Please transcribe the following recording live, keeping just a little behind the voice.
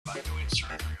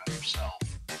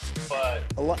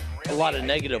a lot, Really, a lot of I think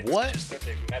negative. it's What? just the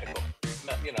big medical,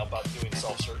 about doing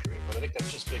self-surgery, but I think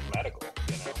that's just big medical,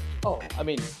 Oh, I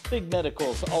mean, big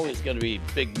medical's always going to be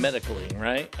big medicaling,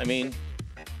 right? I mean,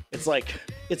 it's like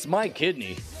it's my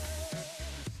kidney.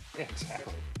 Yeah,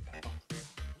 exactly.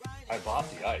 I bought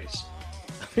the ice.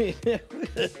 I mean,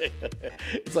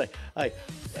 it's like,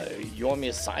 you want me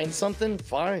to sign something?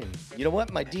 Fine. You know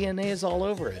what? My DNA is all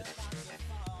over it.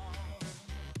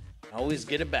 Always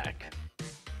get it back.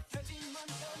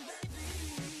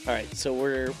 All right, so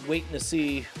we're waiting to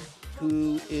see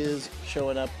who is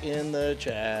showing up in the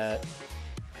chat.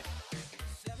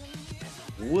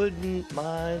 Wouldn't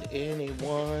mind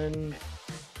anyone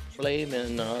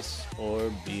blaming us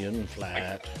for being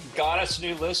flat. Got us a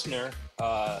new listener.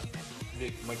 My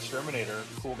exterminator,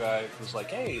 cool guy, was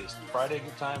like, "Hey, is Friday a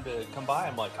good time to come by?"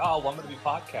 I'm like, "Oh, well, I'm going to be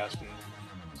podcasting."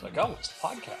 It's like, "Oh, it's the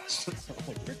podcast." I'm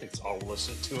like, "Perfect. I'll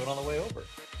listen to it on the way over."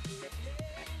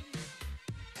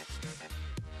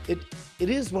 It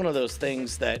is one of those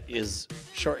things that is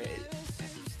short.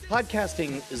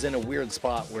 Podcasting is in a weird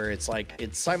spot where it's like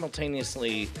it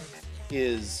simultaneously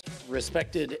is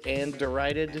respected and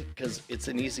derided because it's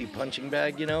an easy punching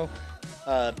bag,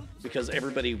 because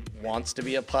everybody wants to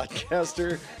be a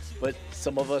podcaster, but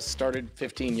some of us started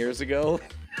 15 years ago.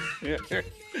 Yeah.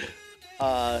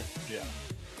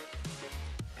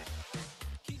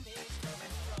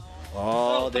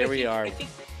 Oh, there we are. I think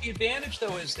the advantage,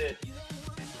 though, is that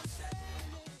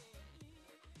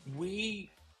we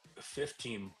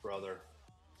 15, brother,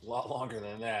 a lot longer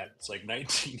than that. It's like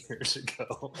 19 years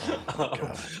ago.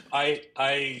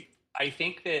 I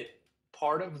think that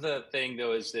part of the thing,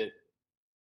 though, is that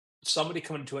somebody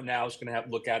coming to it now is going to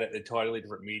look at it in a totally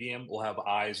different medium. Will have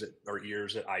eyes or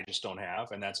ears that I just don't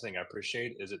have, and that's the thing I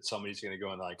appreciate is that somebody's going to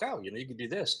go and like, oh, you can do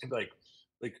this, and like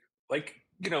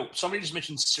somebody just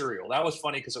mentioned cereal. That was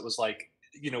funny because it was like,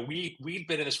 we'd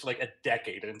been in this for like a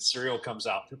decade, and cereal comes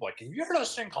out. People are like, have you heard of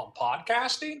this thing called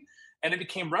podcasting? And it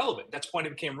became relevant. That's when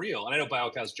it became real. And I know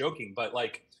Biocast's joking, but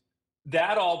like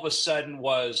that all of a sudden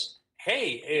was,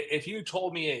 hey, if you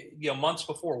told me months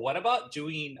before, what about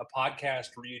doing a podcast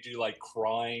where you do like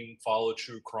crime, follow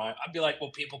true crime? I'd be like,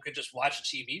 well, people could just watch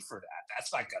TV for that.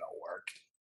 That's not gonna work.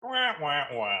 Wah, wah,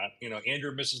 wah.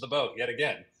 Andrew misses the boat yet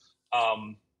again.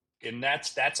 And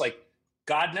that's like,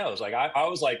 God knows. Like I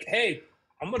was like, hey,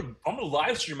 I'm gonna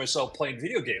live stream myself playing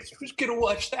video games. Who's gonna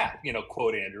watch that?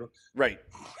 Quote Andrew. Right.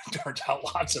 Turns out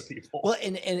lots of people. Well,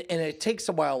 and it takes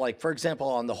a while. Like, for example,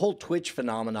 on the whole Twitch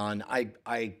phenomenon,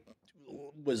 I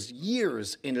was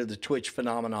years into the Twitch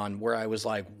phenomenon where I was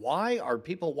like, why are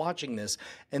people watching this?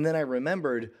 And then I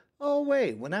remembered, oh,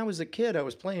 wait, when I was a kid, I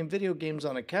was playing video games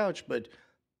on a couch, but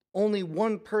only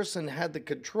one person had the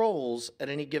controls at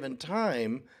any given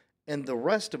time, and the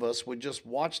rest of us would just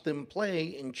watch them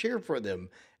play and cheer for them.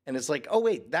 And it's like, oh,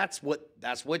 wait, that's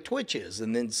what Twitch is.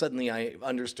 And then suddenly I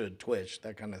understood Twitch,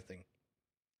 that kind of thing.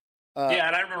 Yeah,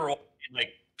 and I remember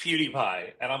like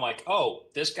PewDiePie, and I'm like, oh,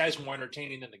 this guy's more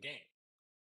entertaining than the game.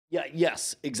 Yeah,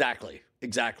 yes, exactly.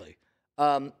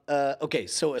 Okay,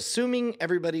 so assuming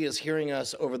everybody is hearing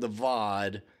us over the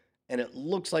VOD, and it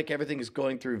looks like everything is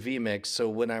going through vMix, so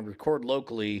when I record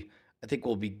locally, I think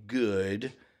we'll be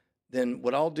good. Then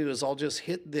what I'll do is I'll just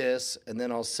hit this, and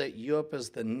then I'll set you up as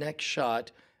the next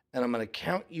shot, and I'm going to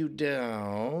count you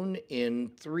down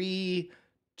in 3,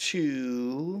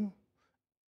 2...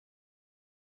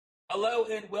 Hello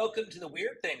and welcome to the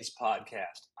Weird Things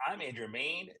podcast. I'm Andrew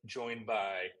Main, joined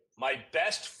by my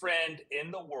best friend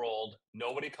in the world.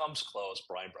 Nobody comes close,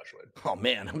 Brian Brushwood. Oh,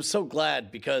 man, I'm so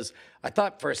glad because I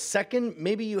thought for a second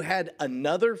maybe you had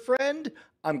another friend.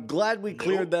 I'm glad we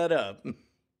cleared that up.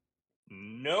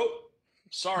 Nope.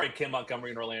 Sorry, Kim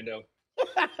Montgomery in Orlando.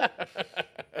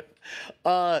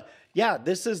 Yeah,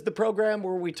 this is the program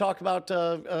where we talk about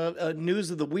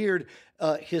news of the weird.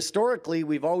 Historically,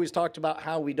 we've always talked about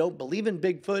how we don't believe in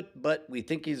Bigfoot, but we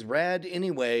think he's rad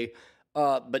anyway.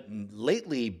 But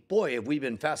lately, boy, have we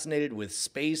been fascinated with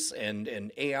space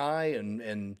and AI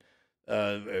and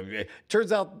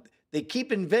turns out they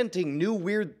keep inventing new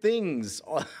weird things.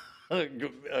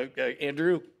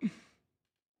 Andrew?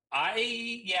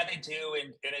 Yeah, they do,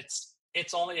 and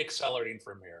it's only accelerating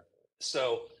from here.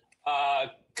 So,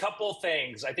 couple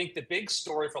things. I think the big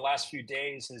story for the last few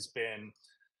days has been,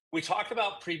 we talked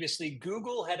about previously,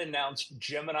 Google had announced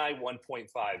Gemini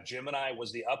 1.5. Gemini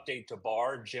was the update to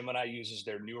Bard. Gemini uses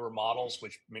their newer models,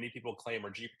 which many people claim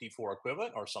are GPT-4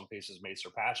 equivalent, or some cases may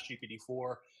surpass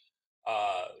GPT-4.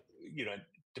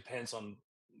 Depends on,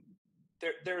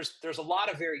 there's a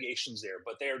lot of variations there,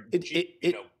 but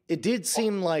it did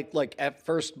seem like at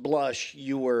first blush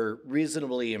you were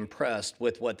reasonably impressed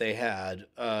with what they had.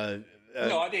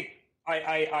 No, I think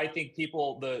I think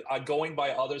people the going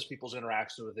by others people's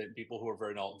interactions with it, people who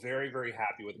are very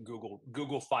happy with Google.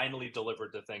 Google finally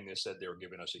delivered the thing they said they were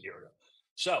giving us a year ago.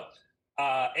 So,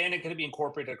 and it can be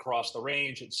incorporated across the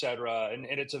range, et cetera. And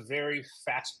it's a very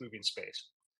fast moving space.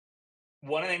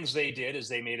 One of the things they did is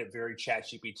they made it very chat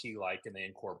GPT like, and they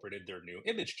incorporated their new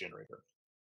image generator.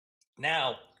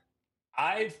 Now,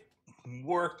 I've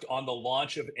worked on the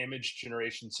launch of image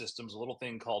generation systems, a little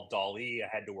thing called DALL-E. I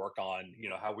had to work on,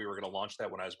 how we were going to launch that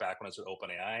when I was at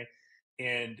OpenAI,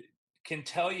 and can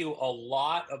tell you a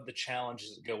lot of the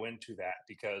challenges that go into that.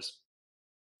 Because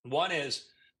one is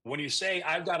when you say,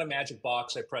 I've got a magic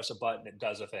box, I press a button, it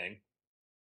does a thing.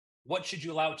 What should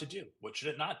you allow it to do? What should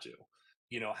it not do?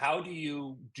 How do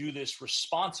you do this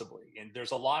responsibly? And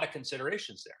there's a lot of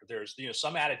considerations there. There's,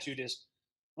 some attitude is,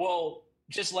 well,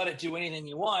 just let it do anything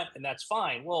you want and that's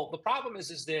fine. Well, the problem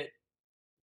is that,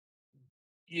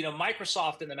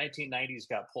 Microsoft in the 1990s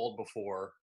got pulled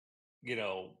before, you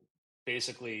know,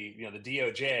 basically, the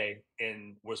DOJ,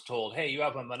 and was told, hey, you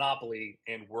have a monopoly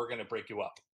and we're going to break you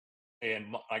up. And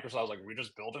Microsoft was like, we're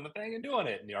just building a thing and doing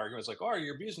it. And the argument was like, oh,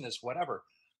 you're abusing this, whatever.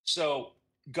 So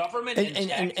government And and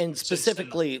and and, tech, and since the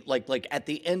specifically, like at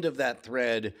the end of that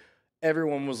thread,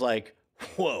 everyone was like,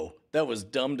 "Whoa, that was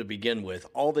dumb to begin with.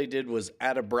 All they did was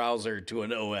add a browser to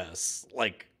an OS.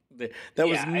 Like that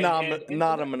was yeah, and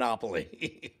not a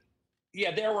monopoly."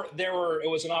 yeah, there were it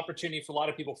was an opportunity for a lot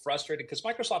of people frustrated because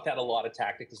Microsoft had a lot of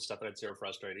tactics and stuff that I'd say were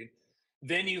frustrating.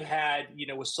 Then you had,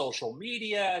 with social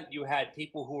media, you had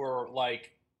people who were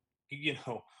like, you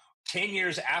know, 10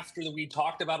 years after that we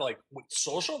talked about like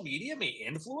social media may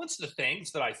influence the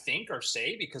things that I think or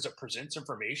say because it presents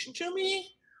information to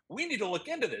me. We need to look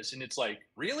into this. And it's like,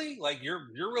 really? Like you're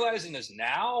realizing this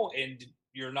now and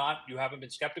you haven't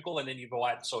been skeptical, and then you go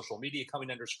out social media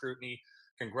coming under scrutiny,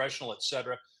 congressional, et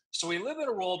cetera. So we live in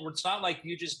a world where it's not like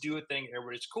you just do a thing,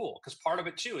 everybody's cool. Because part of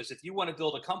it too is if you want to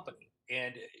build a company,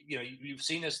 and you've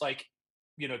seen this, like,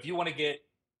 if you want to get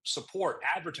support,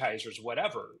 advertisers,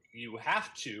 whatever, you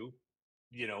have to,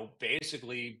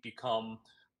 basically become,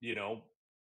 you know,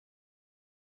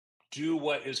 do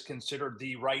what is considered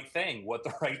the right thing. What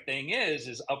the right thing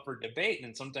is up for debate.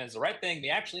 And sometimes the right thing may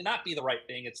actually not be the right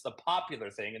thing. It's the popular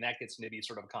thing. And that gets into be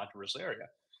sort of a controversial area.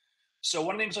 So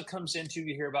one of the things that comes into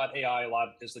you hear about AI a lot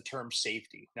is the term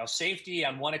safety. Now, safety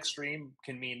on one extreme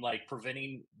can mean like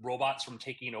preventing robots from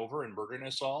taking over and murdering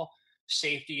us all.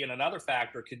 Safety in another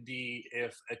factor could be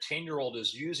if a 10-year-old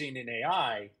is using an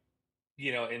AI,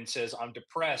 and says, I'm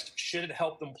depressed, should it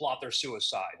help them plot their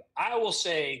suicide? I will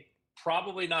say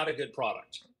probably not a good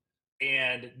product.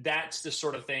 And that's the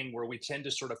sort of thing where we tend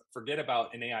to sort of forget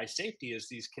about in AI safety is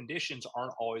these conditions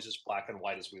aren't always as black and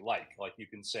white as we like. Like you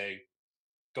can say,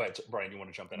 go ahead, Brian, you want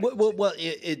to jump in? I Well, can see.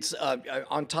 it's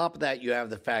on top of that, you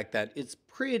have the fact that it's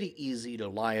pretty easy to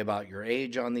lie about your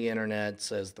age on the internet,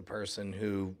 says the person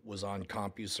who was on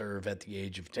CompuServe at the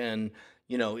age of 10.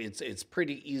 It's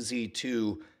pretty easy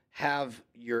to have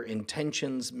your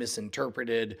intentions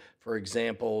misinterpreted. For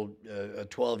example, a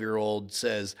 12-year-old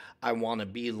says, I want to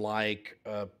be like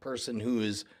a person who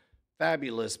is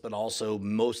fabulous, but also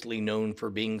mostly known for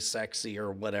being sexy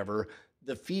or whatever.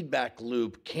 The feedback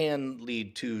loop can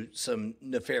lead to some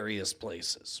nefarious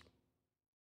places.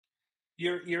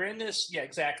 You're in this, yeah,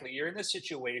 exactly. You're in this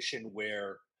situation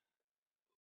where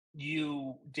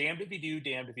you damned if you do,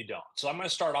 damned if you don't. So I'm going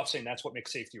to start off saying that's what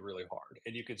makes safety really hard.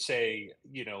 And you could say,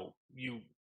 you're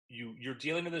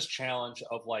dealing with this challenge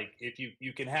of like if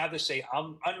you can have this say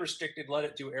I'm unrestricted, let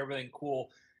it do everything cool.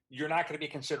 You're not going to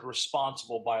be considered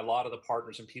responsible by a lot of the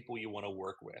partners and people you want to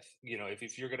work with.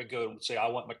 If you're going to go and say I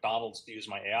want McDonald's to use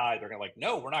my AI, they're going to like,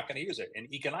 no, we're not going to use it.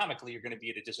 And economically, you're going to be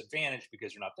at a disadvantage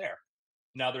because you're not there.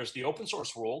 Now there's the open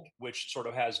source world, which sort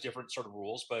of has different sort of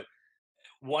rules, but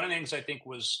one of the things I think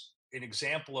was an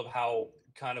example of how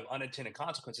kind of unintended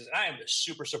consequences. And I am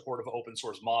super supportive of open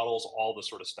source models, all this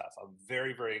sort of stuff. I'm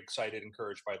very excited,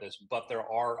 encouraged by this, but there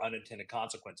are unintended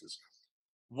consequences.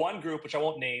 One group, which I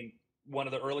won't name, one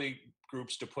of the early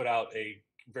groups to put out a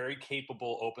very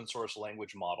capable open source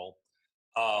language model,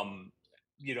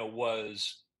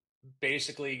 was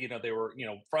basically, they were,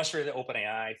 frustrated at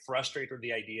OpenAI, frustrated with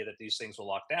the idea that these things will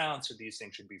lock down, so these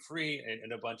things should be free,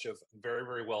 and a bunch of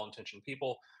very well-intentioned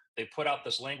people. They put out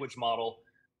this language model.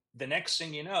 The next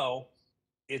thing you know,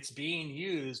 it's being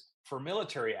used for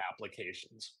military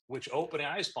applications, which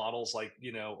OpenAI's models, like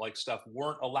like stuff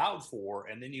weren't allowed for.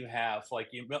 And then you have like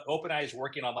OpenAI is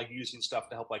working on like using stuff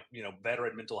to help like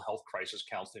veteran mental health crisis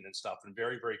counseling and stuff, and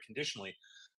very conditionally.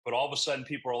 But all of a sudden,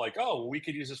 people are like, oh, well, we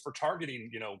could use this for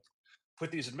targeting, put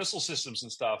these in missile systems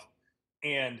and stuff.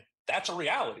 And That's a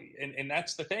reality. And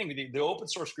that's the thing. The open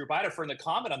source group, I had a friend that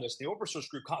comment on this. The open source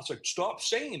group comments like, stop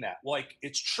saying that. Like,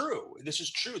 it's true. This is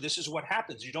true. This is what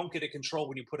happens. You don't get a control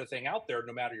when you put a thing out there,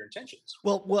 no matter your intentions.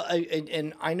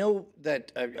 And I know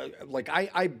that, like,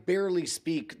 I barely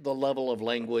speak the level of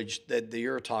language that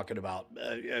you're talking about,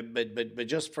 but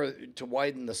just to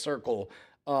widen the circle,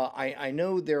 I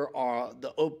know there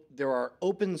are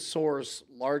open source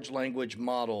large language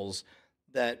models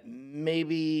that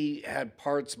maybe had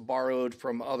parts borrowed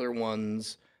from other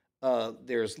ones.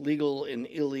 There's legal and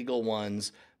illegal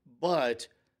ones, but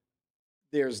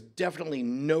there's definitely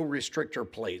no restrictor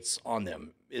plates on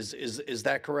them. Is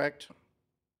that correct?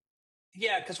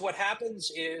 Yeah, because what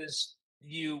happens is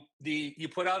you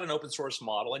put out an open source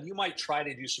model and you might try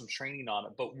to do some training on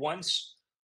it, but once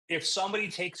if somebody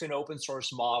takes an open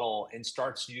source model and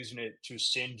starts using it to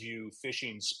send you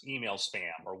phishing email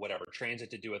spam or whatever, trains it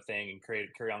to do a thing and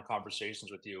carry on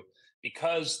conversations with you,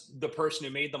 because the person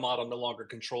who made the model no longer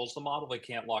controls the model, they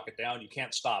can't lock it down. You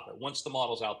can't stop it. Once the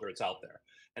model's out there, it's out there.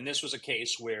 And this was a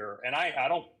case where, and I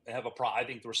don't have a problem. I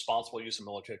think the responsible use of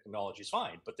military technology is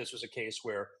fine, but this was a case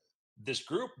where this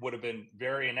group would have been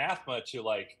very anathema to,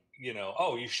 like,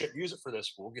 oh, you shouldn't use it for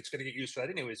this. Well, it's going to get used for that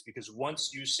anyways, because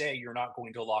once you say you're not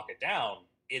going to lock it down,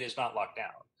 it is not locked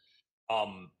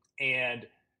down. And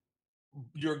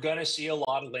you're going to see a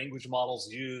lot of language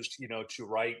models used, to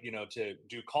write, to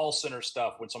do call center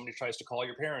stuff when somebody tries to call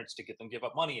your parents to get them give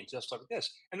up money and just stuff like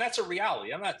this. And that's a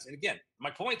reality. I'm not, and again,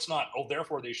 my point's not, oh,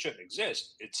 therefore they shouldn't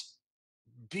exist. It's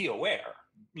be aware,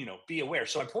 be aware.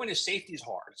 So my point is safety is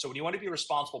hard. So when you want to be a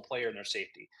responsible player in their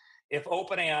safety, if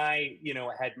OpenAI,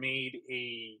 had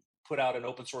put out an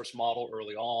open source model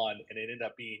early on and it ended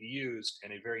up being used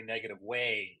in a very negative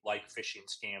way, like phishing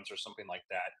scams or something like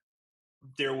that,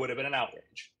 there would have been an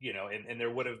outrage, and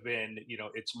there would have been,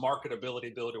 its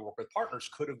marketability, ability to work with partners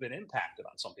could have been impacted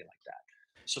on something like that.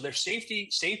 So their safety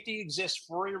exists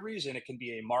for a reason. It can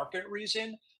be a market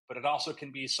reason, but it also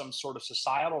can be some sort of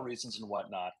societal reasons and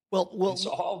whatnot. And so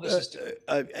all this is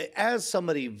as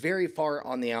somebody very far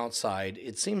on the outside,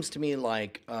 it seems to me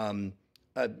like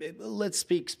let's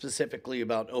speak specifically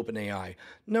about OpenAI.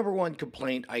 Number one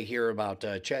complaint I hear about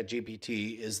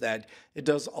ChatGPT is that it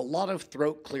does a lot of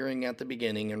throat clearing at the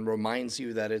beginning and reminds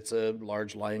you that it's a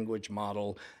large language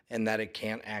model and that it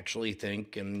can't actually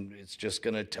think and it's just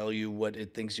going to tell you what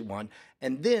it thinks you want.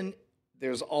 And then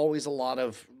there's always a lot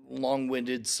of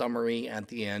long-winded summary at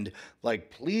the end, like,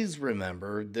 please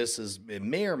remember, it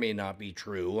may or may not be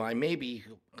true. I may be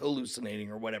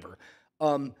hallucinating or whatever.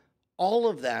 All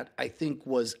of that, I think,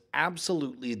 was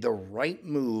absolutely the right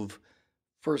move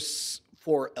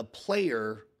for a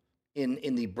player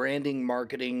in the branding,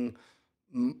 marketing,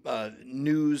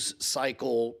 news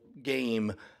cycle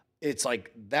game. It's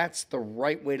like that's the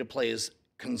right way to play, as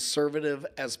conservative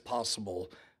as possible.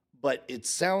 But it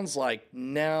sounds like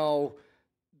now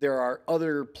there are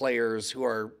other players who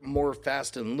are more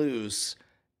fast and loose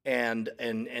and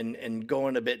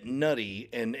going a bit nutty,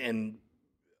 and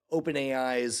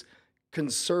OpenAI's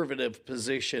conservative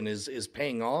position is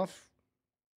paying off.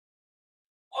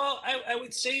 Well, I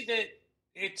would say that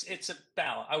it's a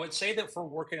balance. I would say that for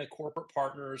working with corporate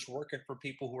partners, working for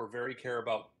people who are very care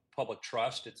about public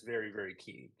trust, it's very, very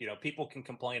key. People can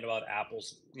complain about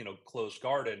Apple's, closed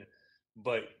garden,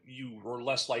 but you were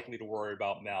less likely to worry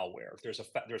about malware. There's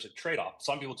a trade-off.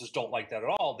 Some people just don't like that at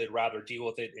all. They'd rather deal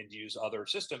with it and use other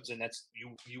systems. And that's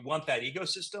you want that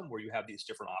ecosystem where you have these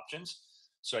different options.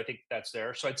 So I think that's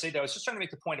there. So I'd say that I was just trying to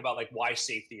make the point about, like, why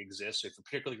safety exists. If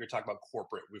particularly if you're talking about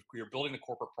corporate, if you're building a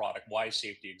corporate product, why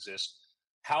safety exists,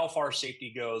 how far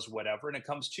safety goes, whatever. And it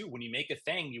comes to when you make a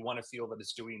thing, you want to feel that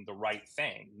it's doing the right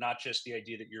thing, not just the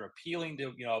idea that you're appealing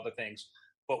to, other things,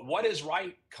 but what is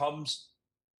right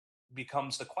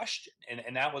becomes the question.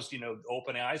 And that was,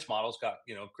 OpenAI's models got,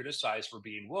 criticized for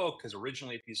being woke, because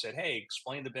originally if you said, hey,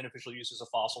 explain the beneficial uses of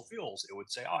fossil fuels, it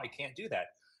would say, oh, I can't do that.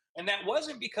 And that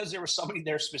wasn't because there was somebody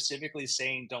there specifically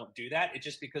saying don't do that. It's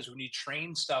just because when you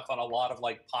train stuff on a lot of,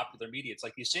 like, popular media, it's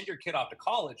like you send your kid off to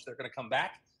college, they're going to come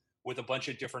back with a bunch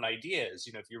of different ideas.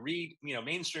 If you read,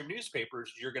 mainstream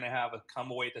newspapers, you're going to have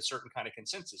come away with a certain kind of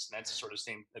consensus. And that's the sort of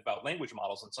thing about language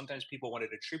models. And sometimes people wanted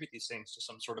to attribute these things to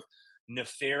some sort of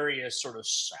nefarious sort of,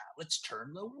 let's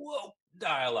turn the woke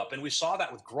dial up. And we saw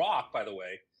that with Grok, by the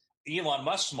way, Elon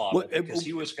Musk's model, because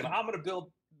he was I'm going to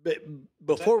build.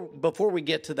 Before we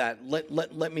get to that,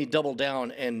 let me double down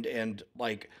and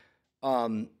like,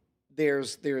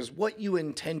 there's what you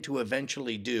intend to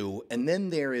eventually do, and then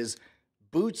there is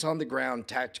boots on the ground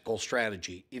tactical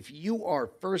strategy. If you are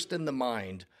first in the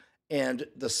mind and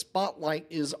the spotlight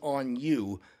is on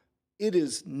you, it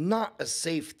is not a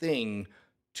safe thing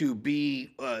to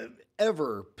be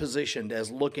ever positioned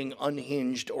as looking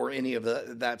unhinged or any of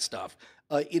that stuff.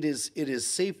 It is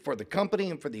safe for the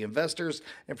company and for the investors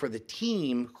and for the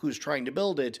team who's trying to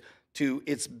build it.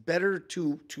 It's better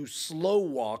to slow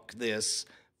walk this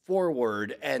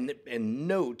forward and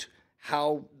note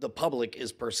how the public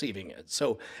is perceiving it.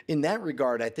 So in that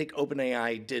regard, I think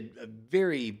OpenAI did a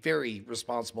very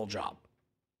responsible job.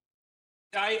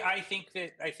 I think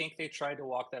they tried to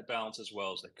walk that balance as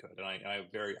well as they could, and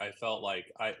I felt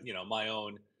like my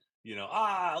own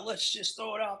let's just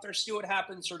throw it out there, see what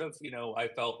happens. Sort of, I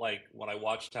felt like when I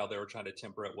watched how they were trying to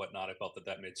temper it, whatnot, I felt that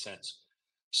that made sense.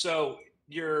 So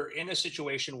you're in a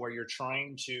situation where you're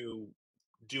trying to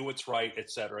do what's right,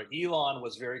 etc. Elon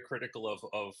was very critical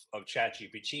of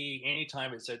ChatGPT.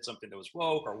 Anytime it said something that was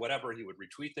woke or whatever, he would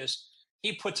retweet this.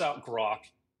 He puts out Grok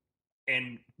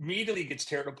and immediately gets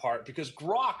torn apart because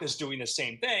Grok is doing the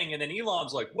same thing. And then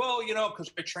Elon's like, well,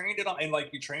 because I trained it on, and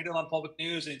like we trained it on public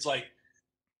news. And it's like,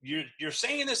 you're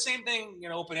saying the same thing,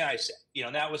 OpenAI said,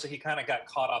 and that was, he kind of got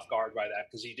caught off guard by that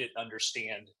because he didn't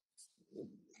understand.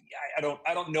 I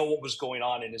don't know what was going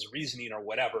on in his reasoning or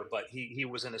whatever, but he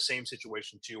was in the same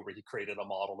situation too, where he created a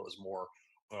model that was more,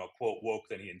 quote, woke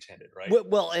than he intended. Right.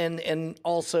 Well, and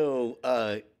also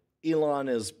Elon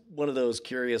is one of those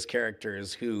curious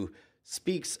characters who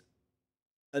speaks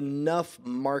enough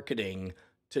marketing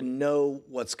to know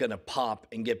what's going to pop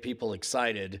and get people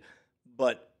excited,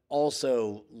 but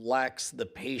also lacks the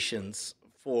patience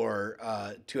for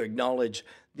to acknowledge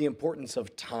the importance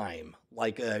of time.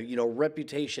 Like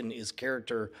reputation is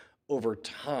character over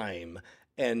time,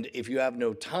 and if you have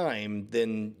no time,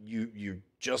 then you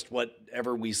just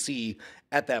whatever we see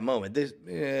at that moment. This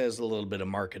is a little bit of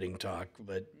marketing talk,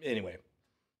 but anyway.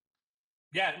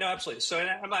 Yeah, no, absolutely. So, and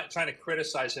I'm not trying to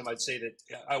criticize him. I'd say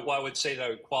that I would say that I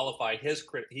would qualify his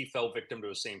he fell victim to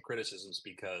the same criticisms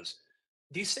because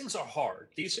these things are hard.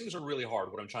 These things are really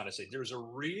hard. What I'm trying to say, there's a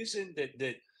reason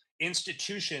that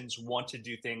institutions want to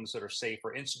do things that are safe,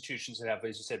 or institutions that have,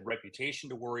 as you said, reputation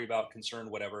to worry about, concern,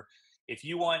 whatever. If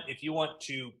you want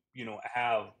to,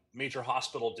 have major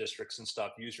hospital districts and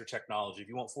stuff use your technology, if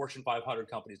you want Fortune 500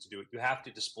 companies to do it, you have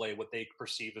to display what they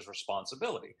perceive as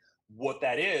responsibility. What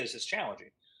that is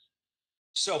challenging.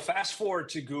 So fast forward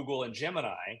to Google and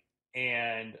Gemini,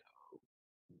 and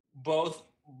both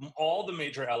all the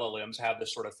major LLMs have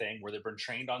this sort of thing where they've been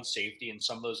trained on safety, and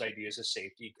some of those ideas of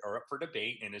safety are up for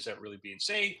debate. And is that really being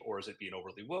safe, or is it being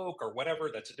overly woke, or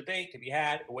whatever? That's a debate to be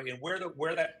had, and where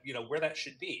that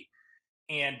should be.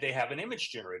 And they have an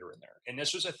image generator in there. And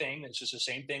this was a thing. It's just the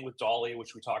same thing with Dolly,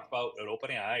 which we talked about at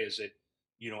OpenAI. Is it,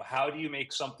 how do you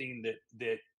make something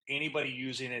that anybody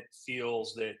using it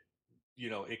feels that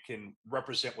it can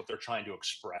represent what they're trying to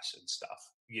express and stuff,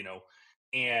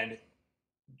 and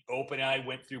OpenAI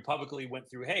went through,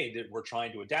 hey, we're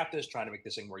trying to adapt this, trying to make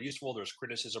this thing more useful. There's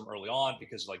criticism early on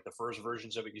because like the first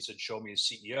versions of it, you said, show me a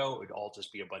CEO. It'd all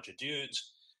just be a bunch of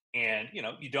dudes. And,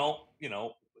 you don't,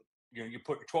 you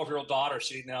put your 12-year-old daughter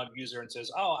sitting down user and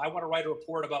says, oh, I want to write a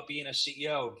report about being a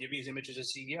CEO. Give me these images of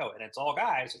CEO. And it's all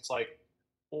guys. It's like,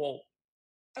 well,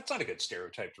 that's not a good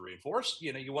stereotype to reinforce.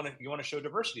 You want to show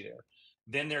diversity there.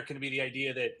 Then there can be the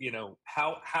idea that,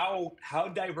 how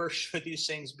diverse should these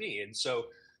things be? And so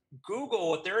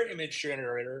Google with their image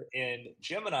generator and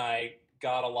Gemini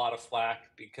got a lot of flack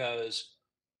because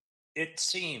it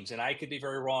seems, and I could be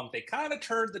very wrong, they kind of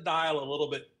turned the dial a little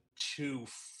bit too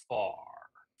far.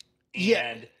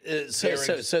 Yeah. And So they're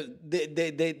so so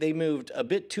they moved a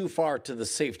bit too far to the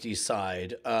safety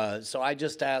side. So I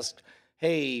just asked,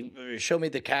 "Hey, show me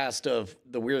the cast of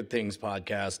the Weird Things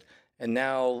podcast," and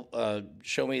now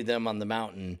show me them on the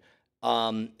mountain.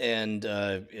 And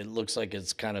it looks like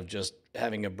it's kind of just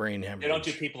having a brain They don't do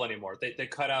hemorrhage. people anymore. They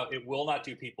cut out. It will not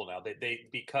do people now. They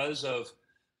because of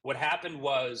what happened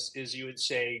was is you would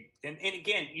say, and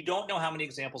again, you don't know how many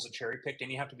examples are cherry picked,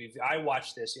 and you have to be. I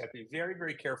watch this. You have to be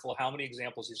very careful how many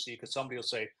examples you see because somebody will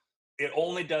say it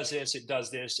only does this, it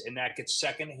does this, and that gets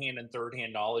secondhand and third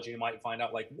hand knowledge. And you might find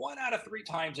out like 1 out of 3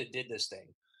 times it did this thing,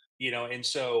 and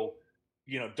so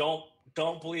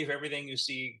don't believe everything you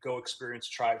see. Go experience,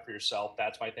 try it for yourself.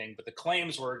 That's my thing. But the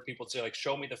claims were people say like,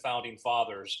 show me the founding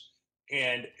fathers,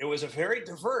 and it was a very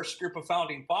diverse group of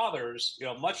founding fathers.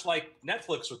 Much like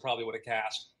Netflix would have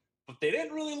cast, but they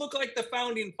didn't really look like the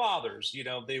founding fathers.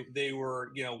 They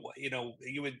were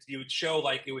you would show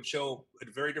like it would show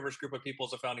a very diverse group of people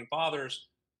as the founding fathers,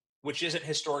 which isn't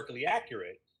historically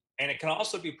accurate. And it can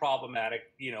also be problematic,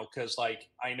 because like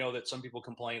I know that some people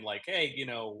complain like, hey,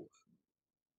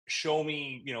 show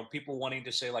me, people wanting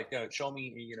to say like, show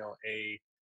me, a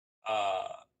uh,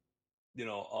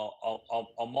 a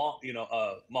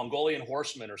Mongolian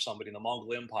horseman or somebody in the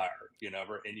Mongol Empire,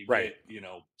 and you Right. get,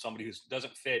 somebody who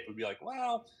doesn't fit would be like,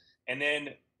 well, and then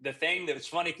the thing that was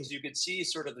funny because you could see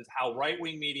sort of how right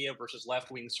wing media versus left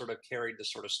wing sort of carried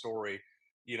this sort of story.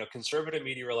 Conservative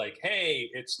media were like, hey,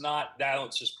 it's not that,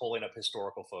 it's just pulling up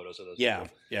historical photos of those Yeah.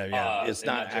 people, Yeah. Yeah. It's and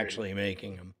not not very actually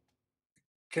making them.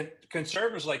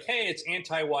 conservatives like, hey, it's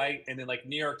anti-white, and then like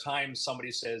New York Times,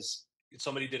 somebody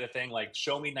did a thing like,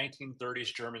 show me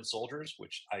 1930s German soldiers,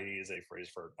 which I is a phrase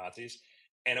for Nazis,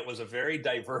 and it was a very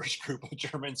diverse group of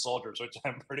German soldiers, which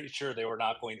I'm pretty sure they were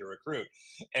not going to recruit.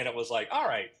 And it was like, all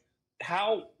right,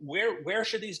 where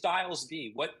should these dials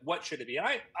be? What should it be?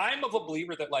 And I'm of a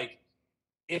believer that, like,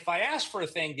 if I ask for a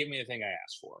thing, give me the thing I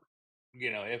asked for.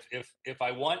 If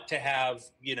I want to have,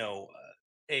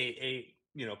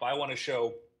 if I want to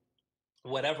show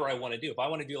whatever I want to do. If I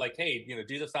want to do like, hey,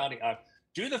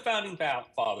 do the founding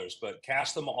fathers, but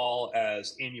cast them all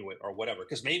as Inuit or whatever.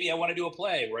 Because maybe I want to do a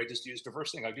play where I just use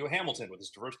diverse thing. I do a Hamilton with this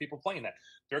diverse people playing that.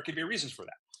 There could be reasons for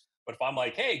that. But if I'm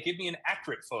like, hey, give me an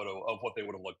accurate photo of what they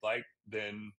would have looked like,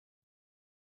 then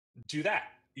do that.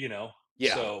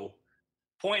 Yeah. So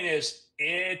point is,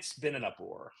 it's been an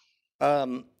uproar.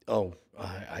 Oh,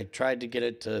 I tried to get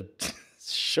it to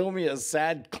show me a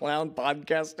sad clown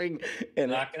podcasting,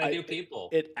 and Not gonna do people.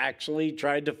 it actually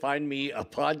tried to find me a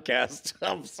podcast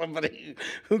of somebody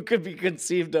who could be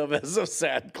conceived of as a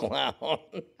sad clown.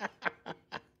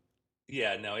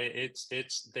 Yeah, no, it's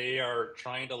they are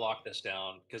trying to lock this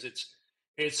down because it's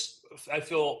I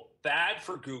feel bad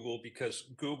for Google because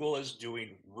Google is doing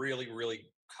really, really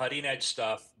cutting edge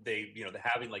stuff. They're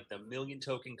having like the million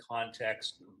token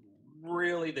context.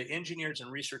 Really, the engineers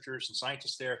and researchers and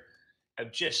scientists there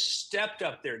have just stepped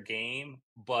up their game,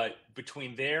 but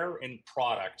between there and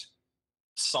product,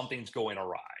 something's going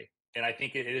awry. And I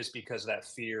think it is because of that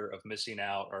fear of missing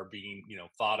out or being,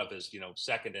 thought of as,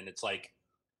 second. And it's like,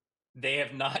 they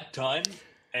have not done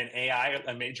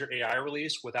a major AI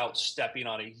release without stepping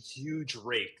on a huge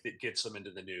rake that gets them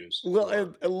into the news. Well,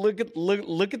 and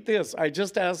look at this. I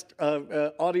just asked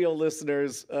audio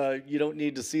listeners. You don't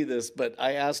need to see this, but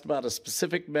I asked about a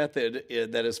specific method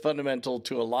that is fundamental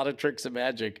to a lot of tricks in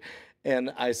magic,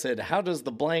 and I said, "How does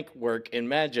the blank work in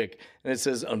magic?" And it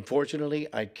says,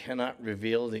 "Unfortunately, I cannot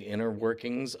reveal the inner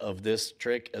workings of this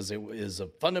trick, as it is a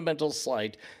fundamental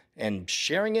sleight, and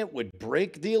sharing it would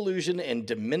break the illusion and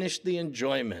diminish the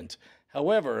enjoyment.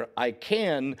 However, I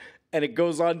can." And it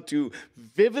goes on to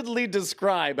vividly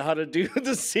describe how to do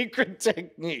the secret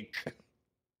technique.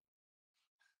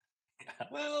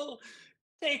 Well,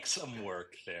 take some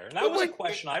work there. And that I'm was a like,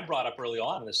 question I brought up early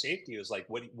on in the safety. Was like,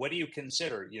 what do you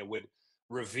consider? Would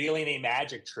revealing a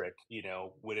magic trick,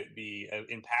 would it be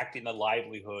impacting the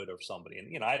livelihood of somebody?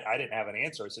 And I didn't have an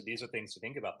answer. I said these are things to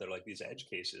think about. They're like these edge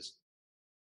cases.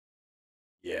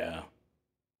 yeah.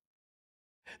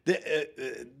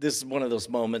 This is one of those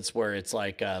moments where it's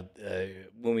like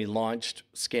when we launched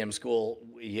Scam School,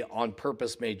 we on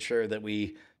purpose made sure that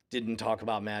we didn't talk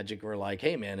about magic. We're like,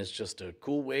 hey, man, it's just a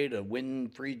cool way to win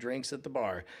free drinks at the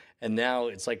bar. And now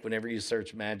it's like whenever you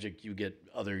search magic, you get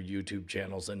other YouTube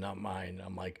channels and not mine.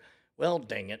 I'm like, well,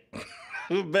 dang it.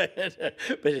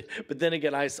 But then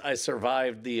again, I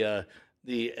survived the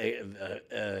the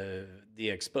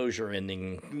exposure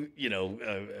ending,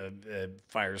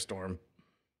 firestorm.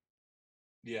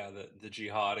 Yeah, the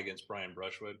jihad against Brian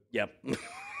Brushwood. Yep.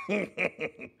 Yeah.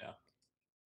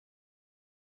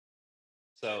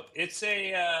 So it's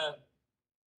a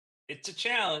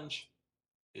challenge.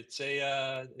 It's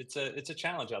a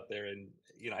challenge out there, and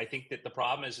I think that the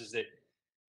problem is that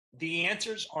the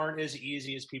answers aren't as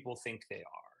easy as people think they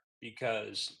are,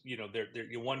 because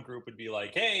one group would be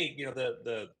like, hey,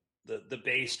 the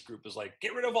based group is like,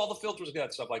 get rid of all the filters and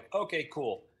that stuff. Like, okay,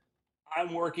 cool.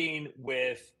 I'm working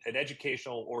with an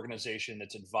educational organization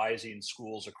that's advising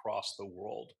schools across the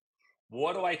world.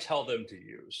 What do I tell them to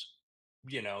use?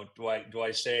 Do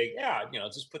I say, yeah,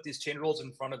 just put these chain rules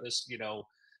in front of this,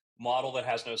 model that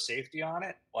has no safety on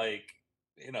it? Like,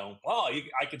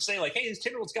 I could say like, hey, this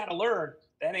 10-year-old's got to learn.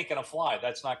 That ain't gonna fly.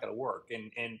 That's not gonna work.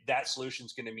 And that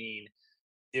solution's gonna mean,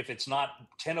 if it's not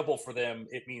tenable for them,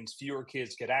 it means fewer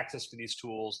kids get access to these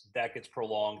tools. That gets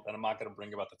prolonged, and I'm not going to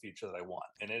bring about the future that I want.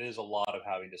 And it is a lot of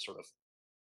having to sort of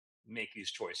make these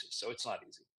choices. So it's not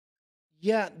easy.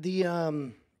 Yeah, the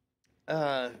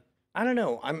uh I don't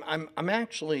know. I'm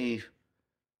actually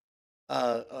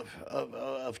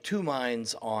of two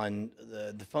minds on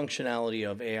the functionality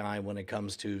of AI when it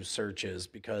comes to searches,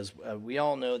 because we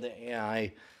all know that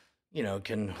AI,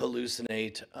 can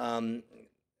hallucinate. And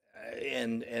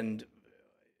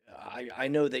I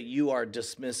know that you are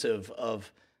dismissive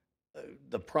of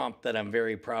the prompt that I'm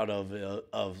very proud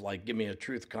of like give me a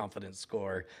truth confidence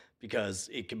score because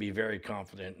it can be very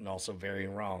confident and also very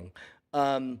wrong.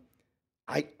 Um,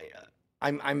 I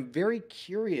I'm very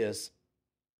curious.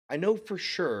 I know for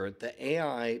sure that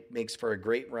AI makes for a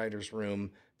great writer's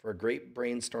room, for a great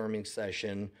brainstorming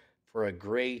session, for a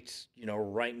great,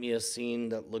 write me a scene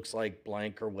that looks like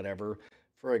blank or whatever,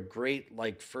 for a great,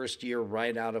 like, first year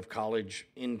right out of college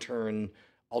intern,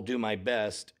 I'll do my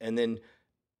best. And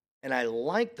I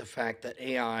like the fact that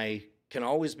AI can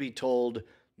always be told,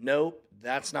 nope,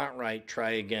 that's not right,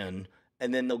 try again.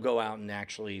 And then they'll go out and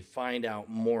actually find out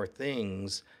more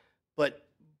things. But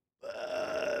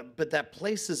but that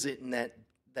places it in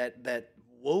that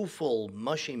woeful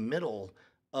mushy middle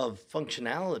of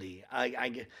functionality.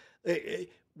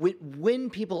 When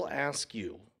people ask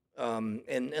you,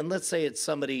 and let's say it's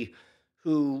somebody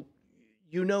who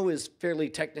is fairly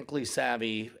technically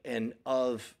savvy and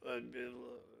I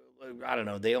don't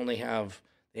know, they only have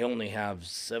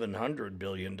 $700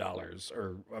 billion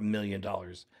or $1 million.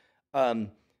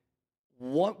 Um,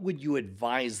 what would you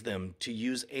advise them to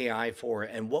use AI for,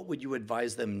 and what would you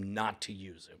advise them not to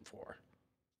use it for?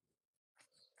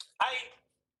 I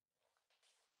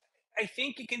I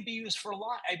think it can be used for a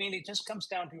lot. I mean, it just comes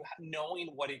down to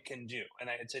knowing what it can do, and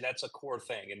I'd say that's a core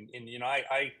thing. And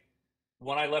I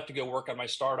when I left to go work on my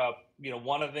startup,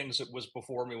 one of the things that was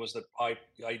before me was the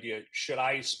idea: should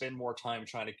I spend more time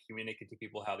trying to communicate to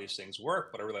people how these things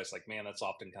work? But I realized, like, man, that's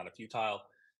often kind of futile.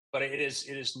 But it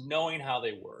is knowing how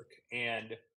they work,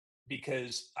 and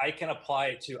because I can apply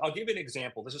it to. I'll give you an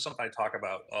example. This is something I talk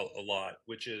about a lot,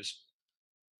 which is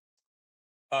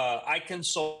I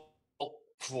consult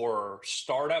for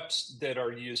startups that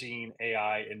are using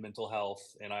AI in mental health,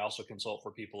 and I also consult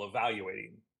for people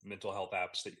evaluating mental health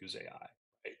apps that use AI.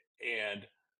 Right? And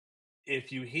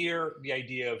if you hear the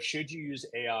idea of should you use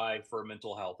AI for a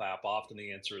mental health app, often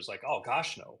the answer is like, oh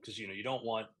gosh, no, because you don't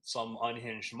want some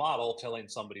unhinged model telling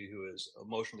somebody who is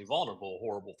emotionally vulnerable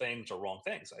horrible things or wrong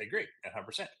things. I agree,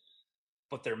 100%.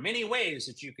 But there are many ways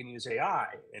that you can use AI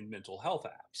in mental health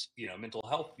apps, mental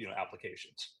health,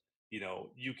 applications.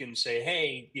 You can say,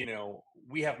 hey,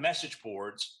 we have message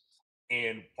boards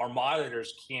and our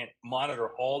monitors can't monitor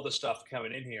all the stuff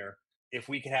coming in here. If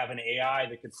we could have an AI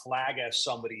that could flag us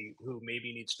somebody who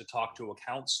maybe needs to talk to a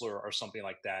counselor or something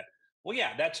like that. Well,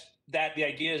 yeah, the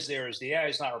idea is there is the AI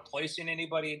is not replacing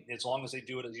anybody as long as they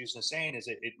do it as Houston is saying is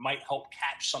it might help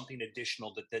catch something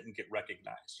additional that didn't get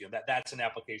recognized. That's an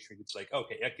application it's like,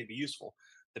 okay, that could be useful.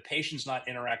 The patient's not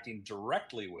interacting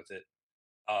directly with it.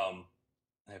 Um,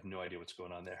 I have no idea what's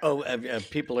going on there. Oh,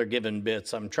 people are giving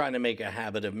bits. I'm trying to make a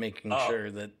habit of making Oh,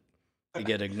 sure that they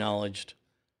get acknowledged.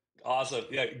 awesome.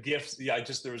 Yeah, gifts. Yeah,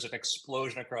 just there was an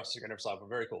explosion across the screen of software.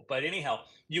 Very cool. But anyhow,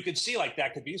 you could see like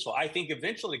that could be useful. I think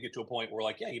eventually get to a point where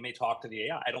like, yeah, you may talk to the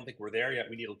AI. I don't think we're there yet.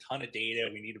 We need a ton of data.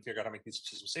 We need to figure out how to make these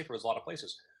systems safer. There's a lot of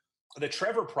places. The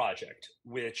Trevor Project,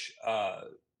 which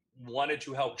wanted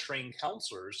to help train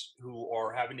counselors who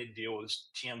are having to deal with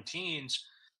teens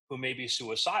who may be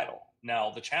suicidal.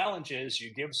 Now, the challenge is you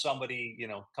give somebody,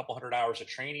 a couple hundred hours of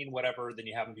training, whatever, then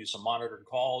you have them do some monitored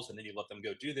calls, and then you let them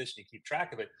go do this and you keep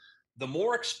track of it. The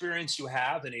more experience you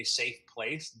have in a safe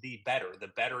place, the better. The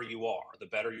better you are, the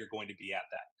better you're going to be at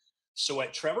that. So,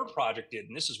 what Trevor Project did,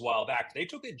 and this is a while back, they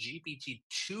took a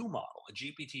GPT-2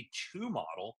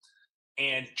 model,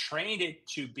 and trained it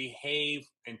to behave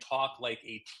and talk like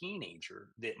a teenager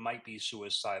that might be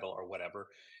suicidal or whatever,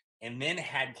 and then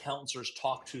had counselors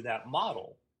talk to that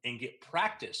model and get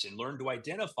practice and learn to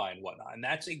identify and whatnot. And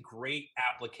that's a great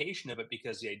application of it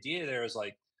because the idea there is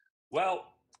like,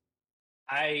 well,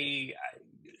 I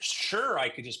sure I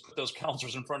could just put those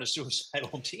counselors in front of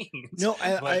suicidal teens, No,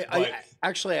 but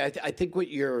actually, I think what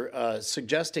you're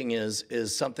suggesting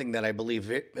is something that I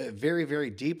believe very, very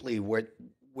deeply,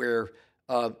 where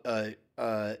uh,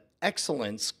 uh,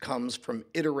 excellence comes from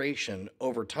iteration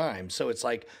over time. So it's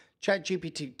like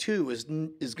ChatGPT 2 is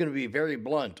going to be very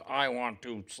blunt. I want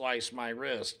to slice my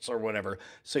wrists or whatever.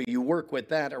 So you work with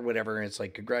that or whatever, and it's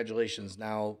like, congratulations.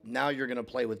 Now you're going to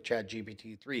play with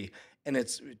ChatGPT 3, and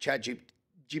it's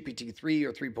ChatGPT 3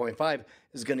 or 3.5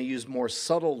 is going to use more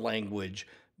subtle language,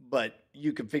 but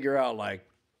you can figure out, like,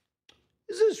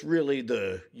 is this really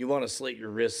the you want to slit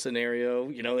your wrist scenario,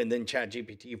 and then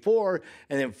ChatGPT 4,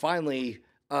 and then finally,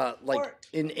 like or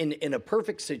in a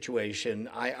perfect situation,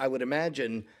 I would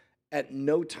imagine at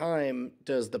no time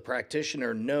does the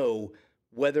practitioner know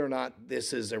whether or not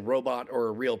this is a robot or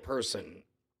a real person.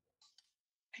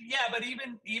 Yeah, but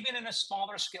even in a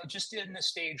smaller scale, just in the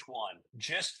stage one,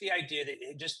 just the idea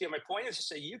that my point is to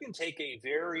say you can take a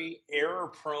very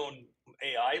error-prone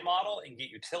AI model and get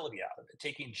utility out of it.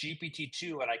 Taking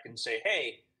GPT-2 and I can say,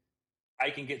 hey, I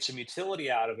can get some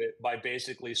utility out of it by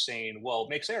basically saying, well, it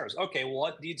makes errors. Okay, well,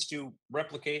 it needs to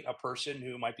replicate a person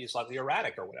who might be slightly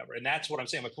erratic or whatever. And that's what I'm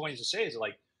saying. My point is to say is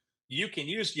like, you can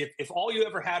use, if all you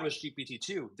ever had was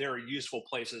GPT-2, there are useful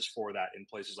places for that in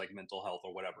places like mental health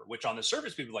or whatever, which on the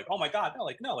surface, people are like, oh my God, no,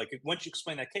 like, no, like once you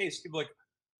explain that case, people are like,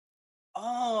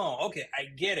 oh, okay, I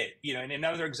get it. And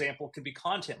another example could be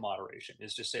content moderation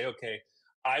is to say, okay,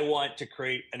 I want to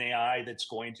create an AI that's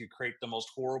going to create the most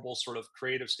horrible sort of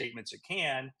creative statements it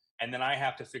can, and then I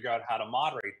have to figure out how to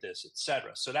moderate this, et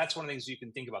cetera. So that's one of the things you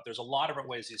can think about. There's a lot of different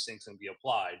ways these things can be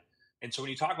applied. And so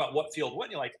when you talk about what field, what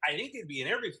you're like, I think it'd be in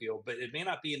every field, but it may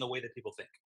not be in the way that people think.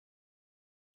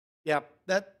 Yeah,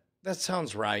 that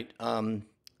sounds right.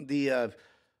 The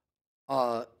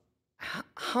uh,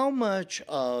 how much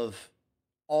of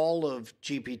all of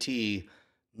GPT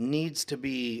needs to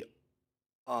be,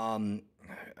 um,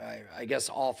 I guess,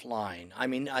 offline? I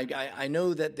mean, I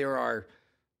know that there are,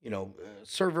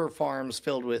 server farms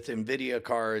filled with NVIDIA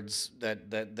cards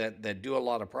that do a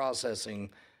lot of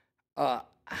processing.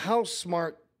 How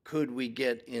smart could we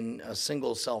get in a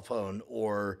single cell phone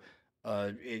or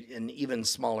an even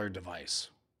smaller device?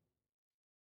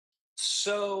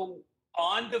 So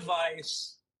on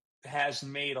device has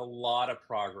made a lot of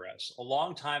progress. A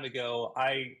long time ago,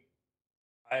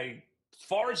 as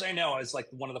far as I know, I was like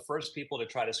one of the first people to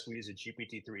try to squeeze a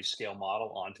GPT-3 scale model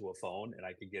onto a phone, and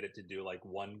I could get it to do like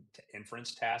one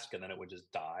inference task, and then it would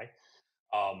just die.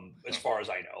 As far as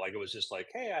I know, like it was just like,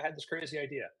 hey, I had this crazy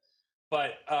idea.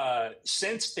 But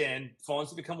since then,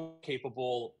 phones have become more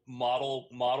capable.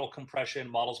 Model compression,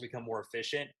 models become more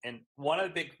efficient. And one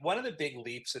of the big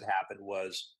leaps that happened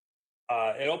was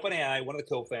at OpenAI. One of the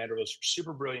co-founders was a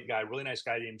super brilliant guy, really nice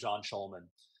guy named John Schulman.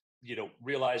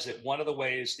 Realized that one of the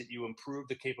ways that you improve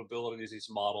the capabilities of these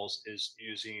models is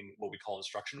using what we call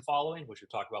instruction following, which we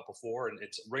talked about before, and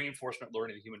it's reinforcement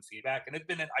learning and human feedback. And it's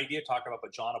been an idea talked about,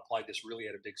 but John applied this really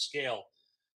at a big scale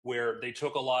where they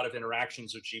took a lot of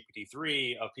interactions with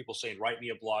GPT-3 of people saying, write me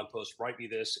a blog post, write me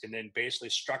this, and then basically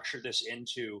structure this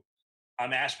into,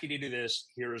 I'm asking you to do this,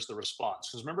 here's the response.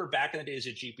 Because remember back in the days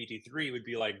of GPT-3, it would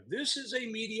be like, this is a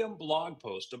Medium blog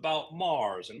post about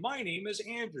Mars, and my name is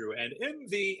Andrew, and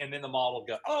MV, and then the model would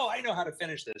go, oh, I know how to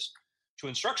finish this. To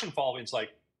instruction following, it's like,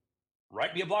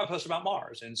 write me a blog post about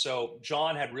Mars. And so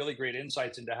John had really great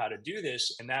insights into how to do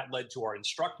this, and that led to our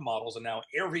instruct models. And now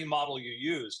every model you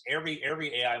use, every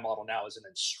AI model now is an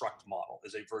instruct model,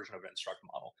 is a version of an instruct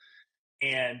model.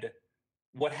 And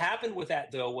what happened with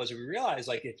that though was we realized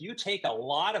like if you take a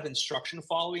lot of instruction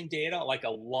following data, like a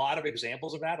lot of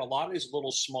examples of that, a lot of these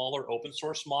little smaller open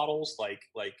source models, like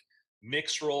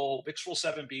Mixroll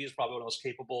 7B is probably one of the most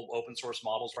capable open source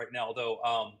models right now.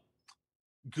 Although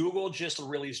Google just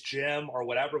released Gem or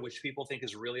whatever, which people think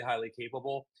is really highly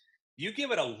capable. You give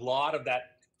it a lot of that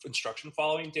instruction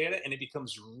following data, and it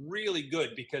becomes really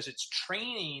good because it's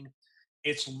training,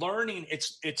 it's learning, it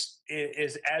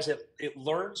is as it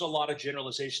learns a lot of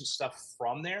generalization stuff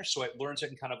from there. So it learns it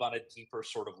in kind of on a deeper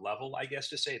sort of level, I guess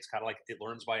to say. It's kind of like it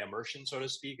learns by immersion, so to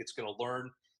speak. It's going to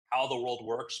learn how the world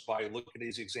works by looking at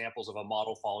these examples of a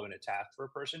model following a task for a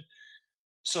person.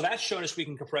 So that's shown us we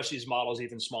can compress these models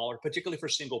even smaller, particularly for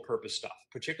single purpose stuff,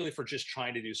 particularly for just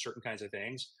trying to do certain kinds of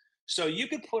things. So you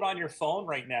could put on your phone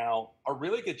right now a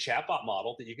really good chatbot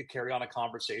model that you could carry on a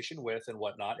conversation with and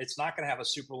whatnot. It's not going to have a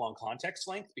super long context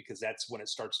length because that's when it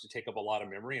starts to take up a lot of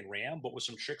memory and RAM. But with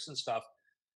some tricks and stuff,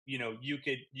 you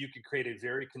could create a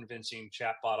very convincing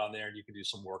chatbot on there, and you can do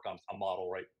some work on a model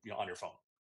right on your phone.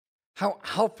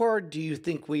 How far do you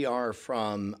think we are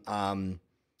from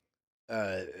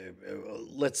uh,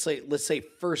 let's say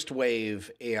first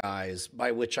wave AIs,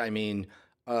 by which I mean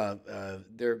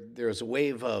there's a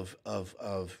wave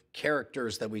of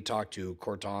characters that we talk to,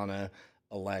 Cortana,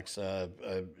 Alexa,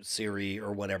 Siri,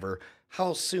 or whatever.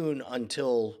 How soon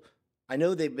until I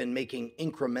know they've been making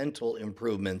incremental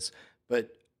improvements, but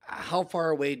how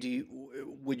far away do you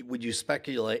would you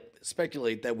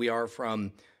speculate that we are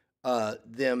from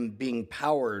them being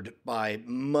powered by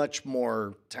much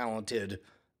more talented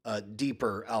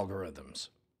deeper algorithms?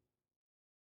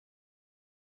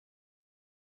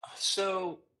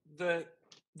 So the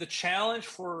challenge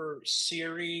for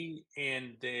Siri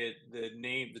and the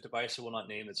device I will not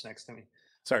name that's next to me,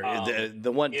 Sorry, um,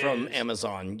 the one from is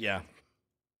Amazon. Yeah.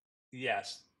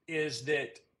 yes, is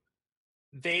that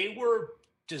they were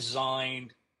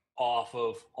designed off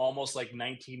of almost like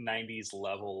 1990s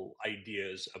level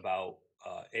ideas about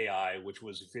AI, which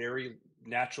was very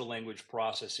natural language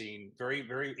processing, very,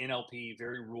 very NLP,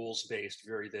 very rules based,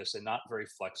 very this, and not very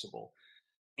flexible.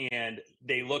 And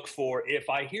they look for, if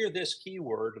I hear this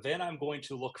keyword, then I'm going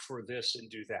to look for this and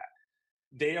do that.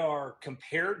 They are,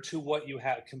 compared to what you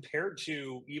have, compared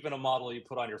to even a model you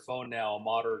put on your phone now, a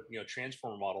modern,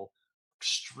 transformer model,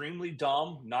 extremely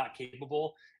dumb, not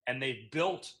capable. And they've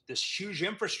built this huge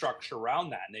infrastructure around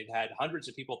that. And they've had hundreds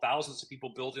of people, thousands of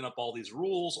people building up all these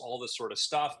rules, all this sort of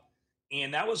stuff.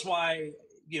 And that was why,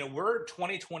 we're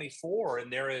 2024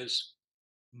 and there is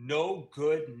no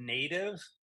good native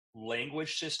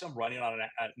language system running on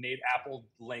a native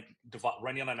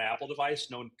running on an Apple device.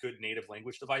 No good native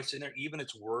language device in there. Even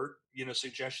its word,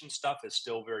 suggestion stuff is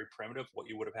still very primitive. What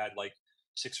you would have had like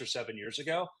 6 or 7 years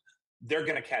ago. They're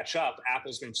going to catch up.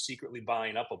 Apple's been secretly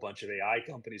buying up a bunch of AI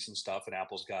companies and stuff, and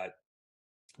Apple's got.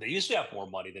 They used to have more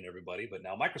money than everybody, but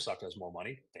now Microsoft has more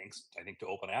money, thanks, I think, to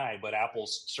OpenAI. But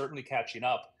Apple's certainly catching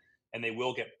up, and they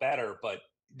will get better. But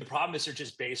the problem is they're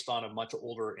just based on a much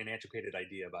older and antiquated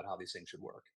idea about how these things should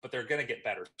work. But they're going to get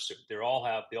better soon. They all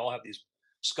have these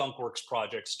skunkworks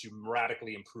projects to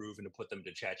radically improve and to put them to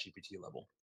ChatGPT level.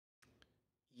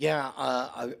 Yeah,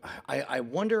 I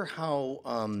wonder how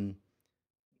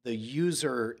the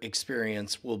user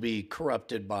experience will be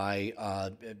corrupted by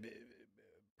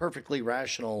perfectly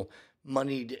rational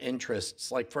moneyed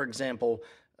interests. Like, for example,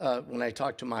 when I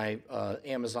talk to my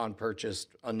Amazon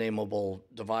purchased unnameable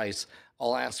device,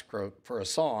 I'll ask for a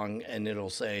song, and it'll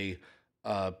say,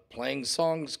 playing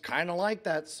songs kind of like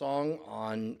that song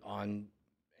on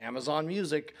Amazon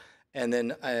Music. And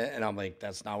then and I'm like,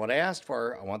 that's not what I asked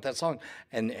for. I want that song.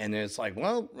 And it's like,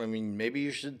 well, I mean, maybe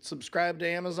you should subscribe to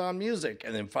Amazon Music.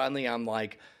 And then finally I'm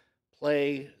like,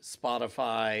 play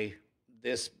Spotify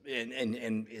this,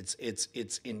 and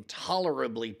it's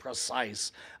intolerably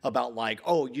precise about like,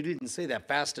 oh, you didn't say that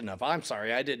fast enough. I'm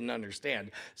sorry, I didn't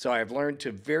understand. So I've learned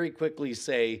to very quickly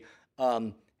say,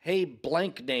 hey,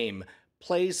 blank name,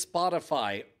 play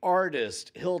Spotify,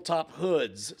 artist, Hilltop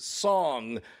Hoods,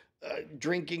 song,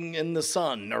 drinking in the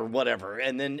sun or whatever,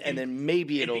 and then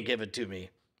maybe it'll give it to me.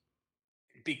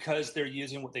 Because they're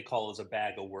using what they call as a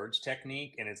bag of words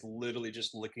technique, and it's literally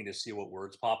just looking to see what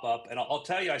words pop up. And I'll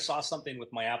tell you, I saw something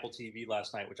with my Apple TV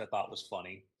last night, which I thought was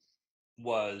funny.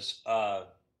 Was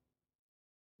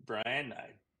Brian, I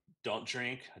don't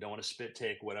drink, I don't want to spit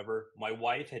take, whatever. My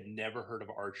wife had never heard of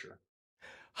Archer.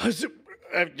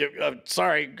 I'm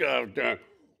sorry. Yeah.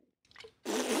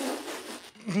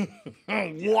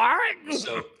 What?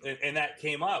 So, and that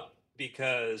came up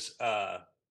because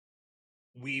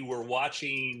we were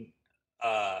watching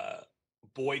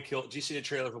Boy Kill. Did you see the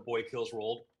trailer for Boy Kills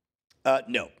World?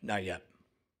 No, not yet.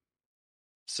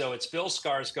 So it's Bill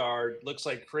Skarsgård. Looks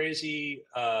like crazy,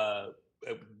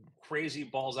 crazy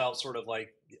balls out sort of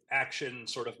like action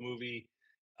sort of movie.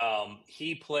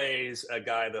 He plays a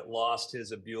guy that lost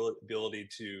his ability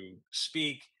to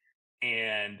speak,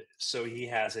 and so he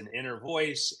has an inner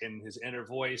voice, and his inner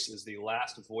voice is the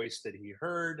last voice that he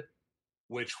heard,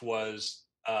 which was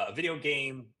a video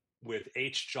game with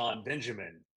H. John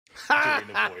Benjamin doing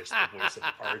the voice of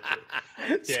Archer.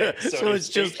 Yeah, so it's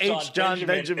just H. John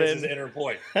Benjamin. Is his inner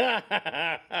voice.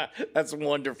 That's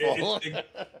wonderful. It's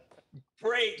a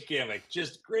great gimmick,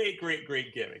 just great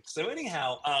gimmick. So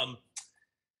anyhow, I'm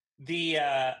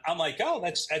like, oh,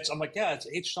 I'm like, yeah, it's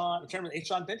H. John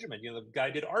Benjamin. The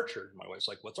guy did Archer. My wife's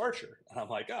like, what's Archer? And I'm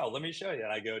like, oh, let me show you.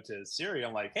 And I go to Siri.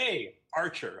 I'm like, hey,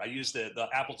 Archer. I use the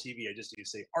Apple TV. I just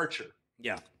used to say Archer.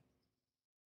 Yeah.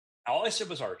 All I said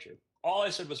was Archer.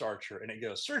 And it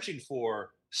goes searching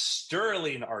for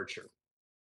Sterling Archer.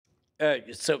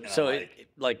 So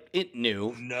it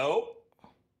knew. No,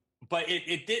 but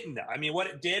it didn't know. I mean, what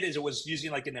it did is it was using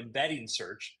like an embedding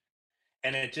search,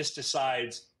 and it just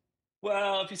decides,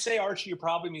 well, if you say Archer, you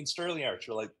probably mean Sterling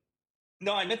Archer. Like,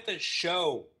 no, I meant the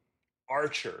show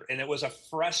Archer, and it was a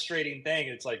frustrating thing.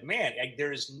 It's like, man,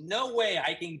 there's no way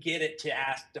I can get it to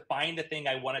find the thing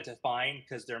I wanted to find,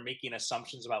 because they're making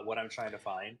assumptions about what I'm trying to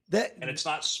find, and it's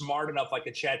not smart enough like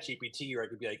a ChatGPT, or I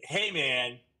could be like, hey,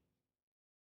 man.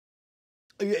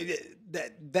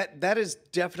 That is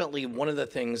definitely one of the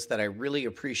things that I really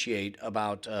appreciate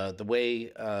about the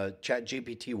way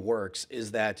ChatGPT works,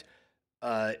 is that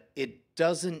it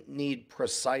doesn't need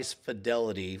precise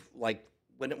fidelity. Like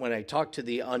when I talk to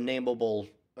the unnameable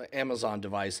Amazon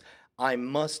device, I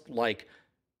must like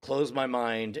close my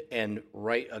mind and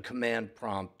write a command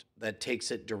prompt that takes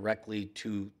it directly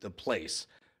to the place.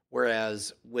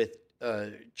 Whereas with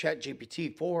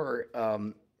ChatGPT 4,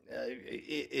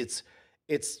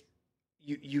 it's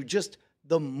you just,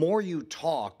 the more you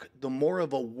talk, the more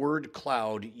of a word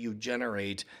cloud you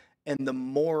generate, and the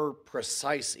more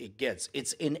precise it gets.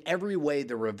 It's in every way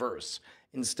the reverse.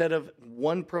 Instead of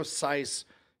one precise,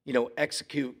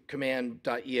 execute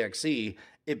command.exe,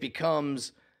 it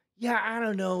becomes, yeah, I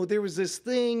don't know. There was this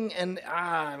thing, and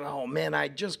oh man, I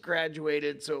just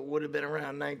graduated, so it would have been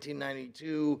around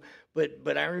 1992.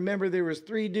 But I remember there was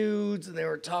three dudes, and they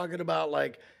were talking about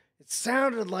like it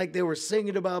sounded like they were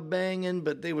singing about banging,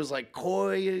 but they was like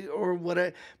coy or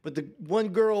whatever. But the one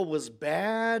girl was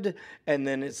bad, and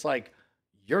then it's like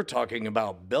you're talking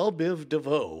about Belle Biv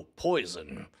DeVoe,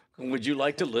 Poison. Would you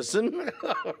like to listen?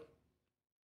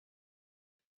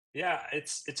 Yeah,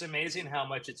 it's amazing how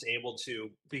much it's able to,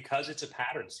 because it's a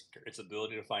pattern seeker, its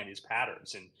ability to find these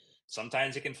patterns. And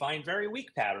sometimes it can find very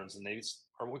weak patterns, and these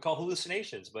are what we call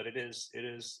hallucinations. But it is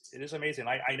amazing.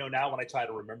 I know now when I try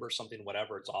to remember something,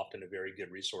 whatever, it's often a very good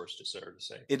resource to sort of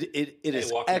say, It "Hey,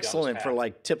 is walk me down this excellent for path."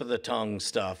 like tip of the tongue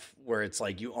stuff where it's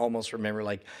like you almost remember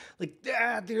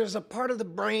there's a part of the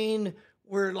brain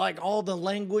where like all the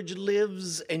language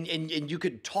lives, and you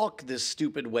could talk this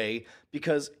stupid way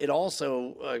because it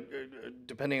also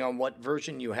depending on what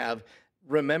version you have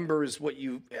remembers what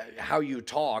you how you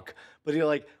talk, but you're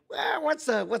like, well, what's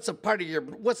the part of your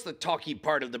what's the talky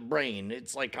part of the brain?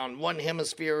 It's like on one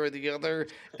hemisphere or the other,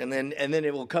 and then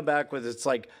it will come back with it's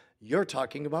like you're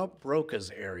talking about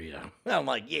Broca's area. I'm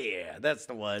like, yeah, that's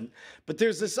the one. But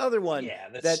there's this other one Yeah,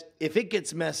 that's that if it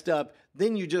gets messed up,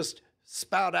 then you just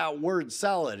spout out word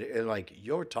salad and like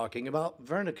you're talking about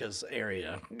Vernica's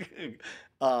area.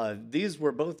 These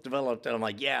were both developed, and I'm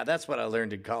like, yeah, that's what I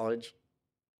learned in college.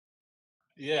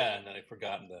 yeah. And then I've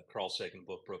forgotten the Carl Sagan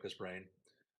book, Broke His Brain.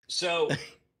 So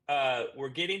we're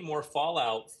getting more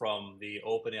fallout from the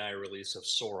OpenAI release of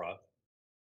Sora.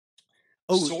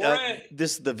 Oh, Sora,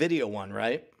 this the video one,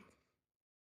 right?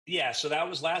 yeah. So that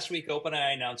was last week.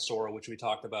 OpenAI announced Sora, which we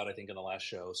talked about, I think, in the last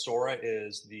show. Sora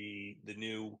is the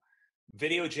new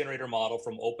video generator model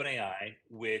from OpenAI,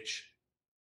 which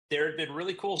there had been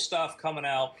really cool stuff coming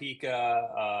out.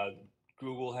 Pika,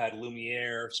 Google had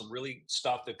Lumiere, some really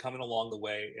stuff that coming along the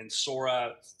way, and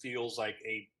Sora feels like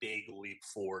a big leap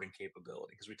forward in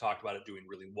capability because we talked about it doing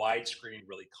really widescreen,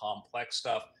 really complex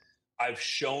stuff. I've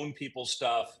shown people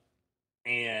stuff,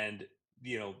 and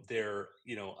they're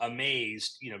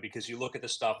amazed, because you look at the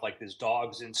stuff like there's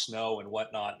dogs in snow and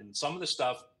whatnot, and some of the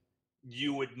stuff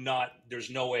you would not, there's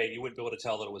no way you wouldn't be able to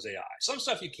tell that it was AI. Some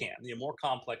stuff you can, more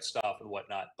complex stuff and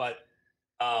whatnot. But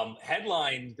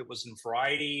headline that was in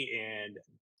Variety and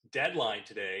Deadline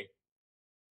today,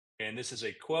 and this is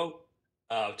a quote.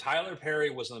 Tyler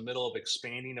Perry was in the middle of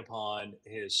expanding upon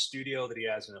his studio that he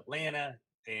has in Atlanta,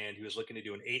 and he was looking to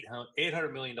do an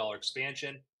 $800 million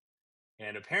expansion.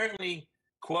 And apparently,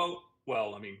 quote,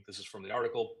 well, I mean, this is from the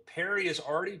article, Perry is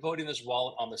already voting his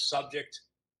wallet on the subject.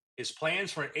 His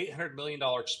plans for an $800 million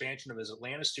expansion of his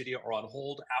Atlanta studio are on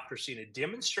hold after seeing a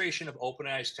demonstration of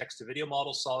OpenAI's text to video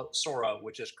model Sora,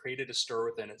 which has created a stir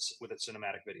with its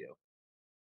cinematic video.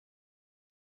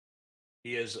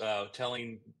 He is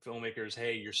telling filmmakers,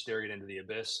 hey, you're staring into the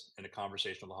abyss, in a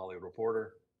conversation with the Hollywood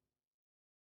Reporter.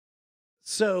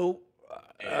 So,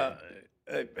 uh,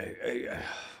 And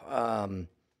uh, um,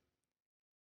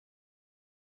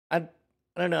 I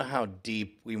I don't know how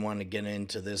deep we want to get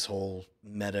into this whole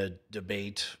meta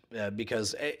debate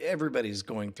because everybody's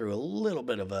going through a little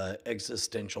bit of a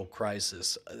existential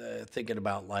crisis, thinking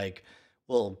about like,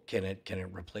 well, can it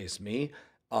replace me?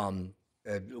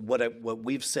 What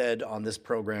we've said on this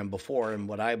program before, and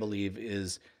what I believe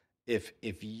is, if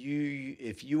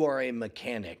you are a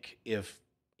mechanic, if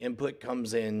input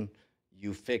comes in,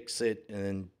 you fix it and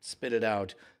then spit it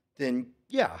out, then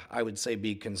yeah, I would say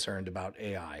be concerned about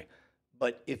AI.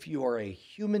 But if you are a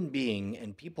human being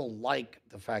and people like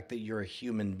the fact that you're a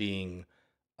human being,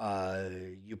 uh,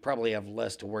 you probably have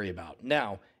less to worry about.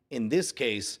 Now, in this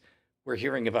case, we're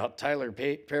hearing about Tyler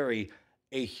Perry,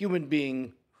 a human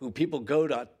being who people go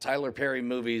to Tyler Perry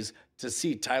movies to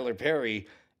see Tyler Perry.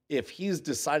 If he's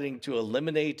deciding to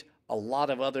eliminate a lot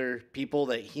of other people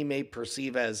that he may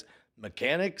perceive as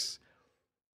mechanics,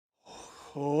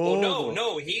 oh no, oh,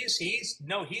 no,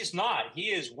 he's not.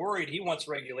 He is worried. He wants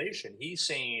regulation. He's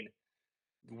saying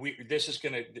we've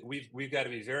got to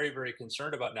be very, very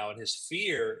concerned about now. And his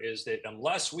fear is that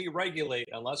unless we regulate,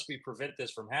 unless we prevent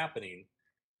this from happening,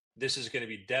 this is going to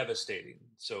be devastating.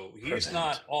 So he's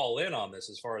not prevent. all in on this,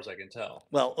 as far as I can tell.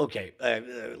 Well, okay.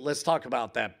 Let's talk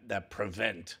about that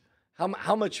prevent.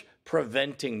 How much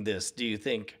preventing this do you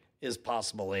think is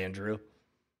possible, Andrew?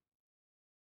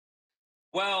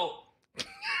 Well,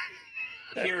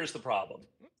 here's the problem.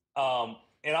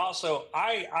 And also,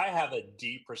 I have a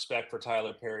deep respect for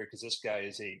Tyler Perry because this guy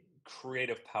is a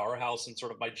creative powerhouse. And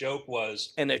sort of my joke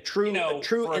was, And a you true, a know,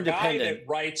 true for a guy that independent.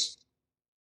 writes,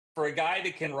 for a guy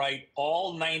that can write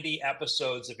all 90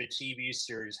 episodes of a TV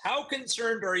series, how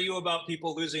concerned are you about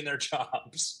people losing their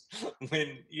jobs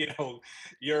when, you know,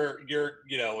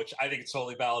 you know, which I think it's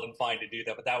totally valid and fine to do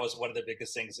that. But that was one of the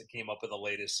biggest things that came up in the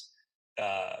latest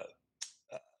uh,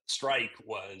 strike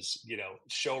was, you know,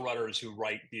 showrunners who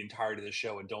write the entirety of the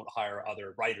show and don't hire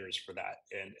other writers for that.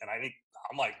 And I think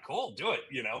I'm like, cool, do it,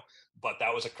 you know, but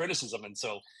that was a criticism. And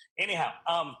so anyhow,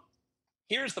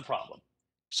 here's the problem.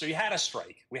 So you had a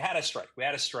strike. We had a strike. We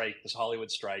had a strike, this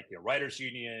Hollywood strike, you know, writers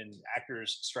union,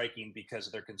 actors striking because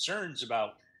of their concerns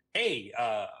about, hey,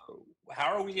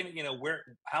 how are we going to, you know,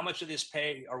 how much of this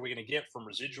pay are we going to get from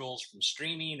residuals, from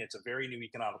streaming? It's a very new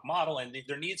economic model. And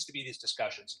there needs to be these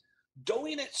discussions.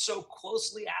 Doing it so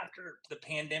closely after the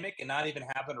pandemic and not even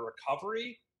having a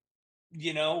recovery,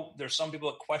 you know, there's some people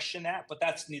that question that, but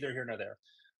that's neither here nor there.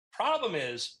 Problem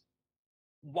is,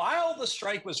 while the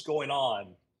strike was going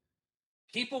on,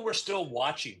 people were still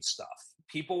watching stuff.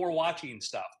 People were watching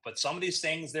stuff, but some of these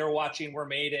things they were watching were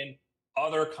made in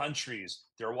other countries.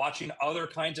 They're watching other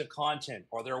kinds of content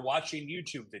or they're watching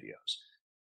YouTube videos.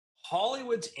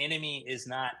 Hollywood's enemy is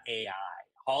not AI.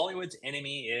 Hollywood's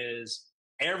enemy is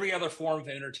every other form of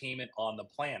entertainment on the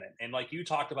planet. And like you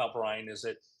talked about, Brian, is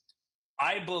that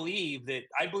I believe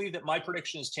that my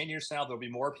prediction is 10 years from now there'll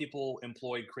be more people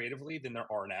employed creatively than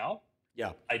there are now.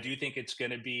 Yeah. I do think it's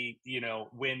going to be, you know,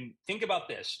 think about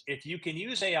this. If you can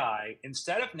use AI,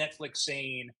 instead of Netflix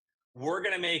saying, we're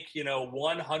going to make, you know,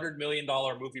 $100 million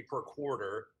movie per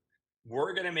quarter,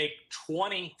 we're going to make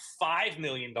 $25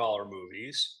 million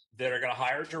movies that are going to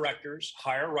hire directors,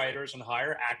 hire writers, and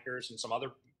hire actors and some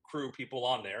other crew people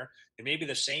on there. And maybe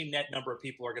the same net number of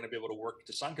people are going to be able to work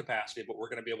to some capacity, but we're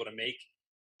going to be able to make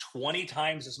 20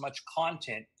 times as much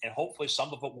content. And hopefully some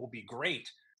of it will be great.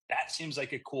 That seems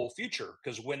like a cool future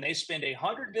because when they spend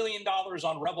 $100 billion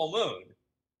on Rebel Moon,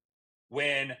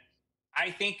 when I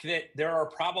think that there are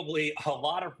probably a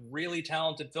lot of really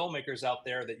talented filmmakers out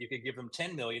there that you could give them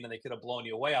 10 million and they could have blown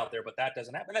you away out there, but that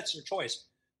doesn't happen. That's your choice.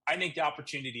 I think the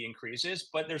opportunity increases,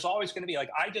 but there's always going to be like,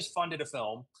 I just funded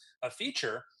a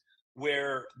feature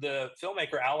where the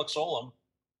filmmaker Alex Olam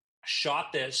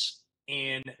shot this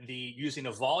in the using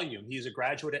a volume. He's a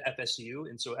graduate at FSU,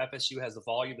 and so FSU has the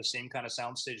volume, the same kind of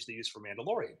soundstage they use for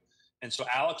Mandalorian. And so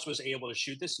Alex was able to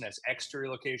shoot this in its exterior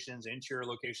locations, interior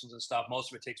locations, and stuff.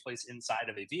 Most of it takes place inside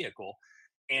of a vehicle.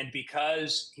 And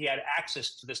because he had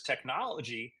access to this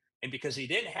technology, and because he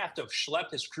didn't have to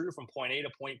schlep his crew from point A to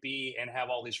point B and have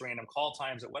all these random call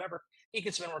times at whatever, he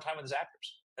could spend more time with his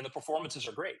actors. And the performances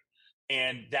are great.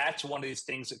 And that's one of these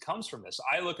things that comes from this.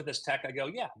 I look at this tech, I go,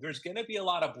 yeah, there's going to be a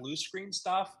lot of blue screen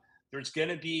stuff. There's going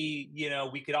to be, you know,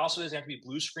 we could also doesn't have to be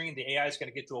blue screen. The AI is going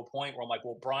to get to a point where I'm like,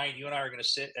 well, Brian, you and I are going to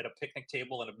sit at a picnic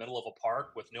table in the middle of a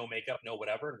park with no makeup, no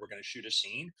whatever, and we're going to shoot a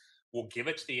scene. We'll give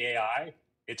it to the AI.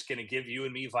 It's going to give you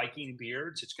and me Viking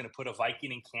beards. It's going to put a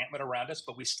Viking encampment around us,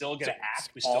 but we still get to act.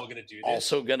 We still get to do this.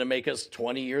 Also going to make us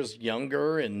 20 years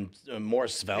younger and more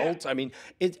svelte. Yeah. I mean,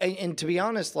 and to be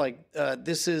honest, like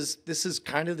this is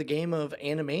kind of the game of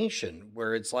animation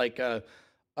where it's like,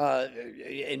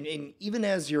 and even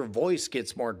as your voice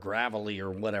gets more gravelly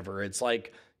or whatever, it's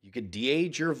like you could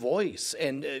de-age your voice.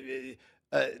 And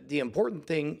the important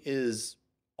thing is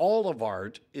all of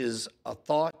art is a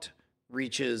thought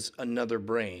reaches another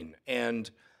brain. And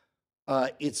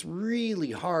it's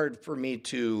really hard for me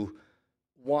to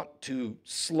want to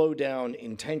slow down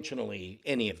intentionally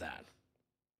any of that.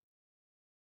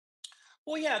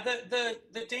 Well, yeah,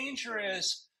 the danger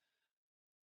is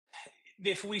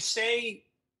if we say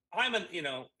I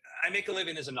make a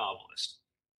living as a novelist,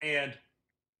 and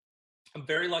I'm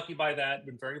very lucky by that,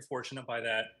 been very fortunate by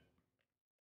that.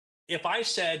 If I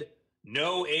said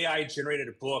no AI generated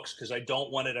books because I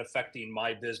don't want it affecting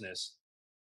my business,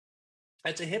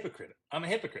 that's a hypocrite. I'm a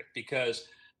hypocrite because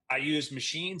I use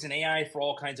machines and AI for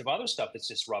all kinds of other stuff that's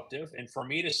disruptive. And for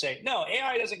me to say, no,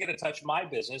 AI doesn't get to touch my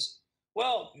business.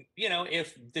 Well, you know,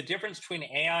 if the difference between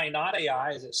AI and not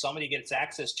AI is that somebody gets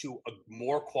access to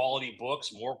more quality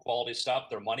books, more quality stuff,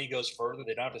 their money goes further,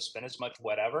 they don't have to spend as much,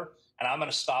 whatever. And I'm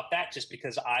going to stop that just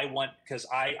because I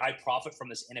profit from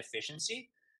this inefficiency.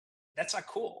 That's not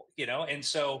cool, you know? And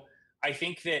so I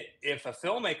think that if a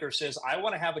filmmaker says, I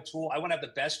want to have a tool, I want to have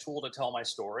the best tool to tell my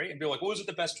story, and be like, well, is it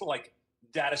the best tool? Like,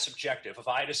 that is subjective. If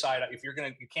I decide,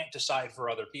 you can't decide for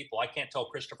other people. I can't tell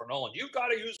Christopher Nolan, you've got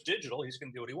to use digital. He's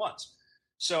going to do what he wants.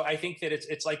 So I think that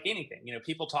it's like anything, you know,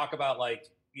 people talk about like,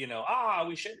 you know,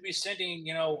 we shouldn't be sending,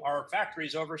 you know, our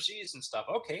factories overseas and stuff.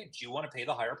 Okay. Do you want to pay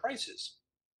the higher prices?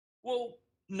 Well,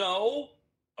 no.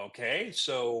 Okay,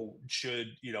 so should,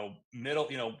 middle,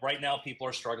 right now people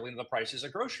are struggling with the prices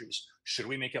of groceries. Should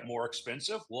we make it more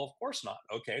expensive? Well, of course not.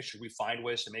 Okay, should we find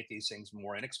ways to make these things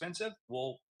more inexpensive?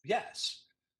 Well, yes.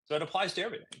 So it applies to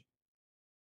everything.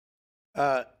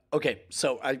 Uh, okay,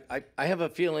 so I have a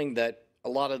feeling that a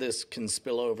lot of this can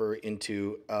spill over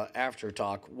into after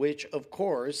talk, which of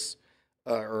course,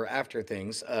 or after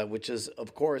things, which is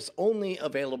of course only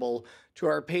available to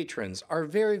our patrons, our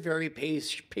very, very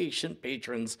patient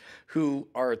patrons who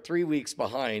are 3 weeks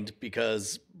behind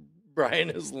because Brian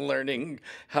is learning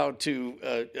how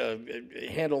to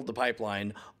handle the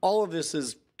pipeline. All of this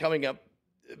is coming up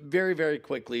very, very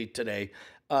quickly today.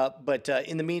 But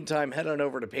in the meantime, head on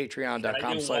over to Can I patreon.com do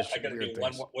one? slash I got to weird do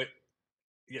one things. more. Wait,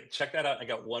 yeah, check that out. I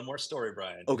got one more story,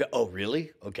 Brian. Okay. Oh,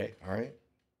 really? Okay. All right.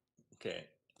 Okay,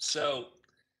 so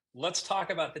let's talk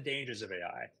about the dangers of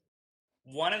AI.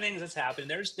 One of the things that's happened,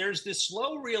 there's this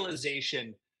slow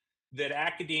realization that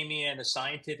academia and the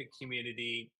scientific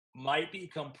community might be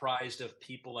comprised of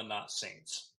people and not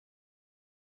saints.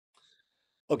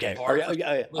 Okay. All Hard for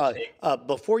right. people to take.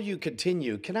 Before you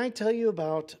continue, can I tell you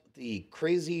about the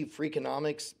crazy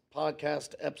Freakonomics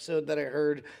podcast episode that I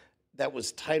heard that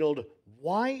was titled,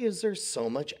 Why is There So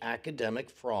Much Academic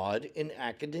Fraud in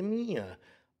Academia?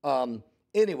 Um,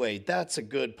 anyway, that's a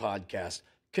good podcast.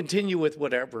 Continue with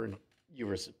whatever you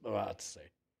were about to say.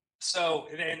 So,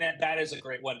 and that is a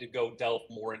great one to go delve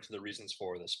more into the reasons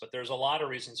for this. But there's a lot of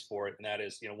reasons for it, and that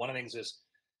is, one of the things is,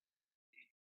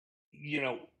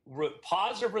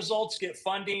 positive results get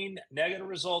funding, negative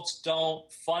results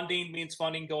don't. Funding means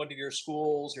funding going to your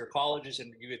schools, your colleges,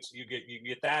 and you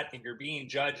get that, and you're being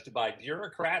judged by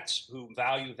bureaucrats who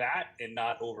value that and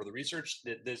not over the research.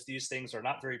 That these things are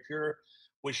not very pure,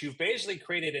 which you've basically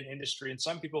created an industry. And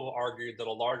some people have argued that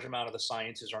a large amount of the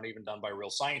sciences aren't even done by real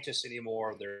scientists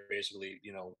anymore. They're basically,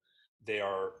 they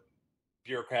are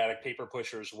bureaucratic paper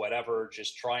pushers, whatever,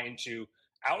 just trying to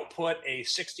output a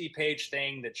 60-page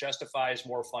thing that justifies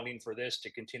more funding for this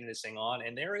to continue this thing on.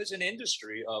 And there is an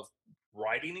industry of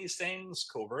writing these things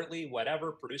covertly,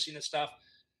 whatever, producing this stuff.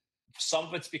 Some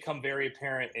of it's become very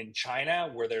apparent in China,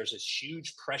 where there's this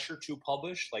huge pressure to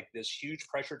publish, like this huge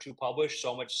pressure to publish,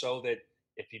 so much so that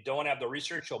if you don't have the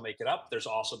research, you'll make it up. There's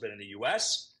also been in the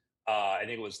US. I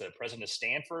think it was the president of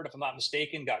Stanford, if I'm not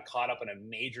mistaken, got caught up in a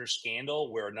major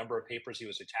scandal where a number of papers he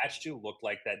was attached to looked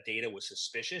like that data was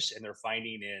suspicious. And they're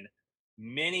finding in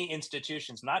many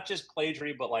institutions, not just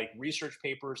plagiarism, but like research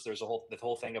papers. There's the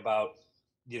whole thing about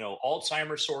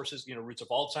Alzheimer's sources, roots of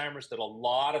Alzheimer's, that a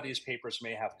lot of these papers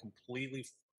may have completely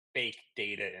fake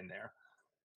data in there.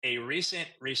 A recent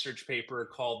research paper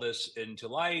called this into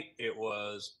light. It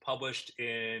was published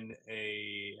in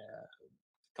a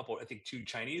couple, I think two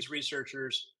Chinese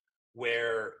researchers,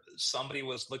 where somebody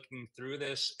was looking through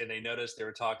this and they noticed they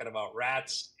were talking about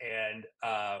rats, and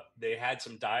they had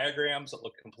some diagrams that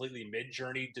looked completely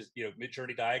mid-journey,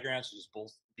 mid-journey diagrams, which is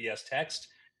both BS text,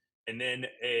 and then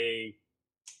a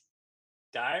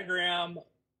diagram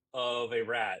of a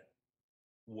rat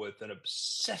with an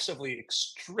obsessively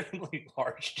extremely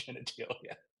large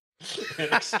genitalia. An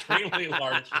extremely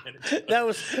large genitalia.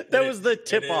 That was the it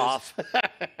tip is, off.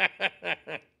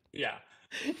 yeah.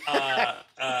 Uh,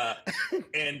 uh,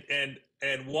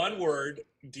 and one word,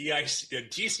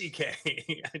 DCK,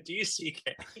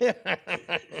 DCK.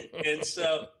 And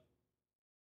so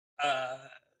uh,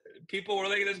 people were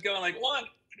looking at this going like, what?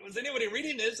 Was anybody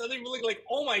reading this? I think really like,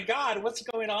 oh my God, what's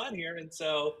going on here? And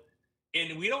so,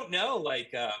 and we don't know,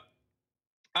 like,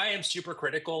 I am super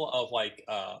critical of like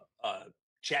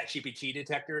chat GPT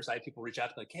detectors. I have people reach out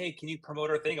to me like, hey, can you promote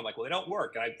our thing? I'm like, well, they don't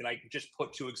work. And I just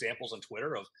put two examples on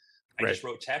Twitter of, I Right. just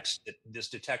wrote text that this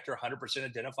detector 100%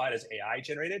 identified as AI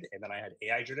generated. And then I had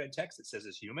AI generated text that says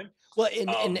it's human. Well,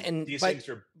 and These but things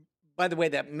are, by the way,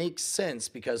 that makes sense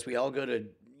because we all go to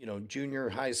junior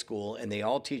high school and they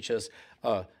all teach us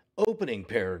opening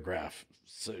paragraph.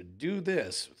 So do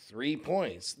this 3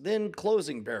 points, then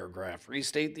closing paragraph.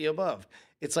 Restate the above.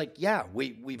 It's like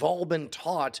we've all been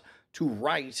taught to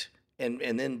write, and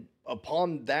then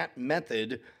upon that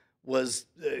method was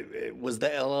the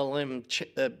LLM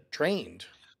trained.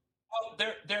 well,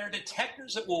 there are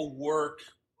detectors that will work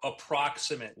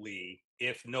approximately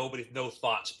if no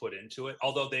thoughts put into it.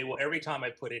 Although they will, every time I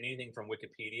put anything from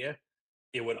Wikipedia,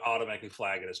 it would automatically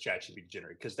flag it as ChatGPT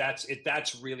generated, because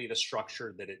that's really the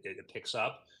structure that it picks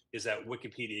up, is that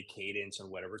Wikipedia cadence and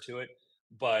whatever to it.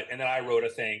 But and then I wrote a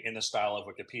thing in the style of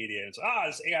Wikipedia, and it's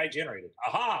it's AI generated.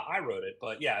 Aha, I wrote it.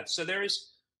 But yeah, so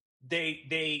there's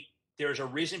a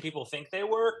reason people think they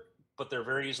work, but they're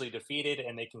very easily defeated,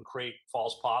 and they can create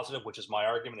false positive, which is my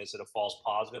argument. Is it a false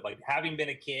positive? Like having been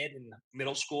a kid in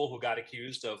middle school who got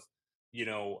accused of you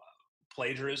know,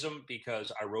 plagiarism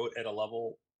because I wrote at a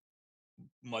level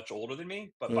much older than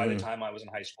me, but by the Hmm. time I was in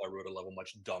high school, I wrote a level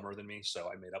much dumber than me, so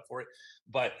I made up for it.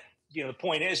 But the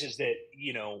point is that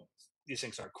these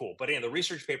things aren't cool. But the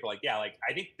research paper, like yeah, like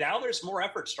I think now there's more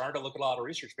effort starting to look at a lot of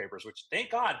research papers, which thank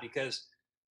God because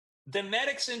the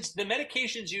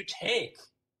medications you take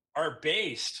are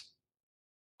based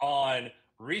on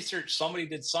research somebody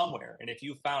did somewhere, and if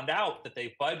you found out that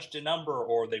they fudged a number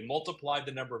or they multiplied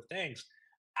the number of things,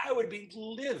 I would be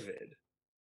livid.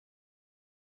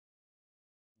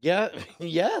 Yeah.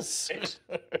 Yes.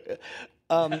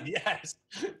 um, Yes.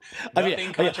 I mean,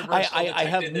 Nothing controversial I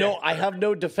have detected there. I have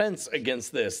no defense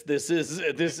against this. This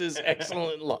is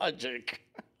excellent logic.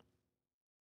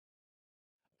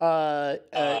 Yeah,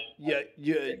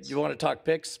 you Thanks. want to talk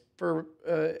picks for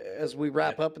as we Yeah.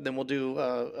 wrap up, and then we'll do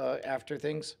after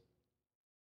things.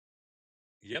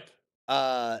 Yep.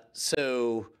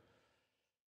 So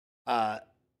uh,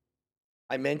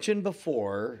 I mentioned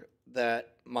before that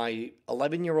my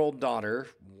 11-year-old daughter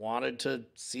wanted to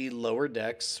see Lower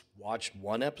Decks, watched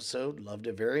one episode, loved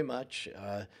it very much,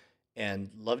 and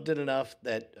loved it enough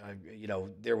that,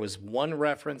 there was one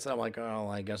reference. I'm like, oh,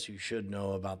 I guess you should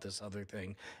know about this other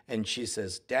thing. And she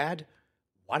says, Dad,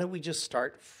 why don't we just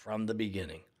start from the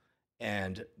beginning?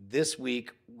 And this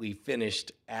week we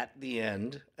finished at the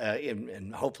end,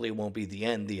 and hopefully it won't be the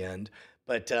end,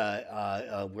 but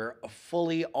we're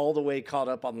fully all the way caught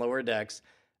up on Lower Decks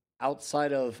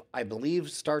outside of, I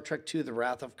believe, Star Trek II, The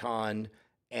Wrath of Khan,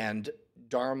 and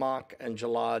Darmok and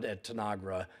Jalad at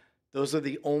Tanagra. Those are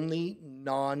the only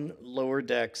non Lower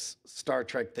Decks Star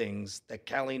Trek things that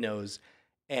Callie knows.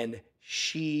 And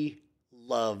she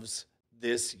loves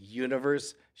this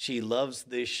universe. She loves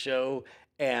this show.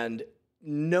 And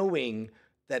knowing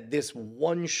that this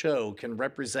one show can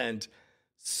represent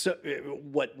so,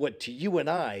 what to you and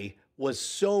I was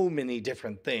so many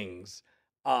different things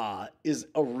is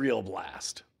a real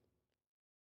blast.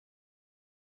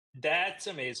 That's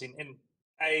amazing. And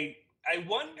I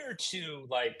wonder too,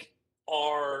 like,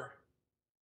 are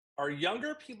are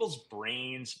younger people's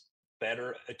brains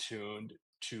better attuned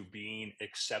to being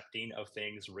accepting of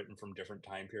things written from different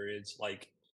time periods? Like,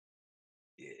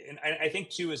 and I think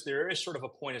too is there is sort of a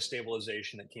point of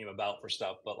stabilization that came about for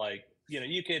stuff, but like,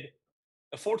 you could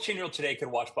a 14-year-old today could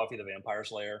watch Buffy the Vampire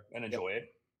Slayer and Yep. enjoy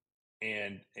it.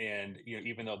 And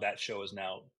even though that show is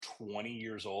now 20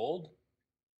 years old,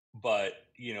 but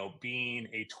being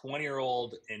a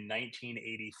 20-year-old in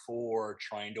 1984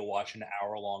 trying to watch an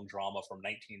hour-long drama from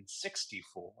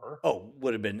 1964. Oh,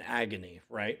 would have been agony,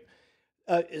 right?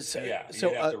 So, Yeah, so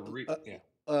you'd have to re yeah.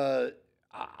 uh,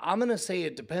 I'm going to say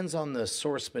it depends on the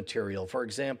source material. For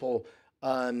example,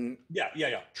 um, Yeah, yeah,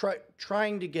 yeah.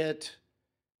 trying to get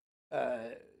uh,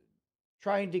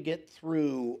 trying to get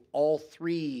through all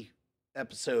three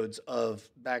episodes of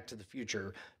Back to the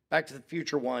Future. Back to the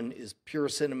Future one is pure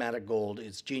cinematic gold.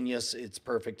 It's genius. It's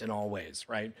perfect in all ways,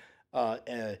 right? Uh,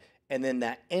 uh, and then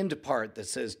that end part that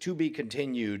says to be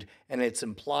continued, and it's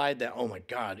implied that, oh my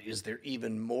God, is there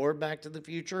even more Back to the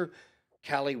Future?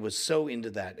 Callie was so into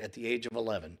that at the age of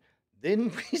 11.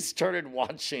 Then we started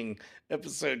watching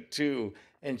episode two,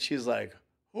 and she's like,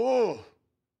 oh,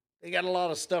 they got a lot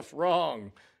of stuff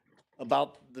wrong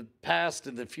about the past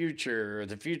and the future, or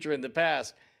the future and the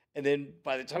past. And then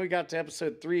by the time we got to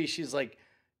episode three, she's like,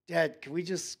 Dad, can we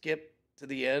just skip to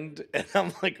the end? And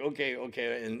I'm like, okay,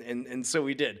 okay. And so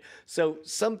we did. So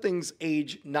some things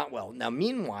age not well. Now,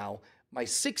 meanwhile, my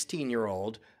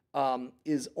 16-year-old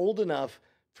is old enough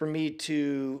for me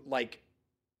to like,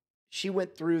 she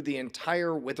went through the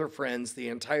entire with her friends, the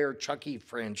entire Chucky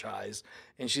franchise,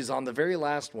 and she's on the very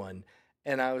last one.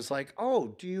 And I was like, "Oh,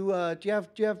 do you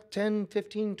have 10,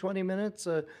 15, 20 minutes?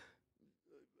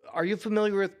 Are you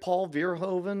familiar with Paul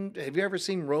Verhoeven? Have you ever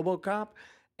seen RoboCop?"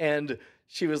 And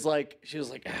she was like,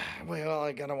 well,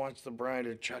 I gotta watch The Bride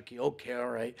of Chucky. Okay, all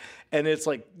right. And it's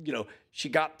like, she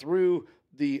got through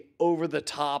the over the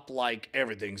top, like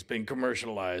everything's been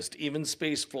commercialized, even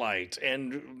space flight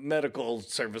and medical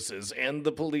services and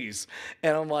the police.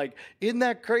 And I'm like, isn't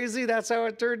that crazy? That's how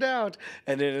it turned out.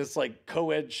 And then it's like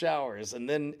co-ed showers, and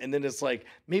then it's like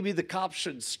maybe the cops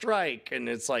should strike. And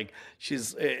it's like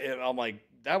I'm like,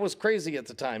 that was crazy at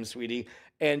the time, sweetie.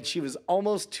 And she was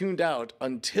almost tuned out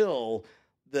until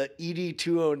the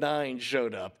ED-209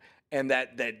 showed up, and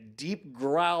that deep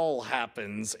growl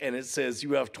happens, and it says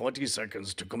you have 20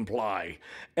 seconds to comply.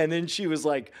 And then she was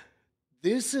like,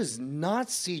 this is not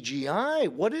CGI.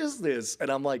 What is this?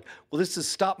 And I'm like, well, this is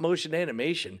stop motion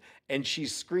animation. And she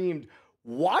screamed,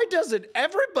 why doesn't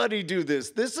everybody do this?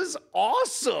 This is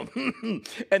awesome.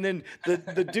 And then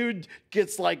the dude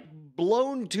gets like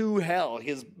blown to hell.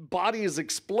 His body is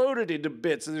exploded into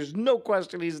bits, and there's no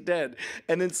question he's dead.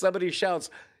 And then somebody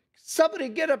shouts, somebody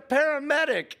get a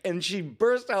paramedic. And she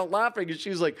burst out laughing, and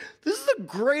she's like, this is the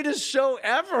greatest show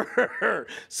ever.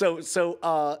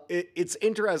 It's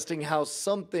interesting how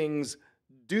some things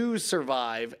do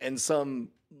survive and some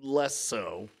less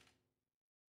so.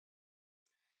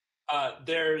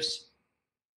 There's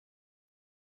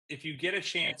if you get a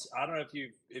chance, I don't know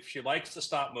if she likes the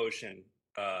stop motion.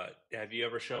 Have you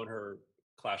ever shown her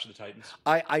Clash of the Titans?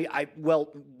 Well,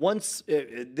 once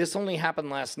this only happened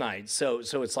last night, so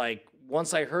it's like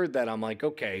once I heard that, I'm like,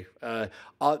 okay,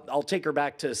 I'll take her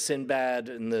back to Sinbad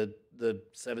and the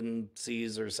seven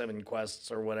seas or seven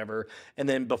quests or whatever, and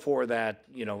then before that,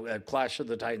 Clash of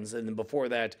the Titans, and then before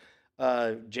that,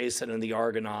 Jason and the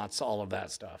Argonauts, all of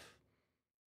that stuff.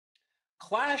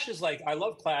 Clash is like I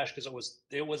love Clash because it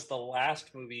was the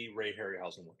last movie Ray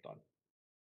Harryhausen worked on.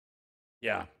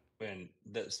 Yeah. And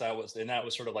that was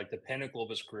sort of like the pinnacle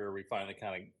of his career. We finally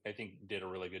kind of I think did a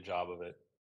really good job of it.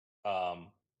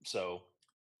 So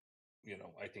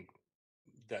I think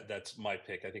that's my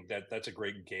pick. I think that's a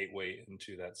great gateway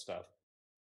into that stuff.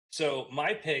 So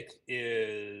my pick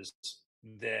is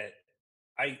that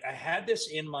I had this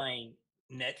in my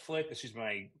Netflix, excuse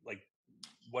my like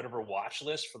whatever watch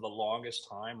list for the longest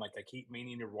time. Like I keep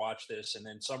meaning to watch this, and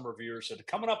then some reviewers said,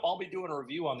 "Coming up, I'll be doing a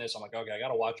review on this." I'm like, "Okay, I got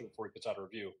to watch it before he puts out a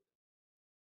review."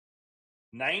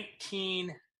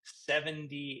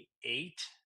 1978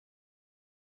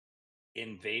 the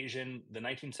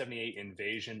 1978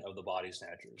 invasion of the Body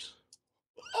Snatchers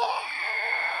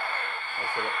by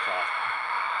Philip Kaufman.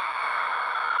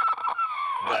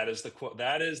 That is the quote.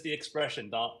 That is the expression.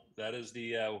 That is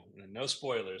the no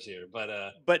spoilers here,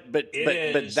 but but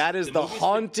that is the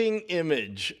haunting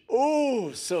image.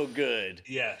 Oh, so good.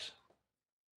 Yes,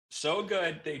 so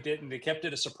good. They kept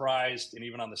it a surprise, and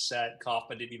even on the set,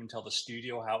 Kaufman didn't even tell the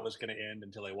studio how it was going to end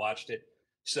until they watched it.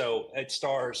 So it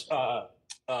stars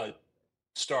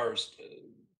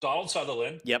Donald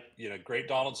Sutherland. Yep. Great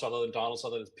Donald Sutherland. Donald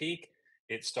Sutherland's peak.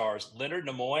 It stars Leonard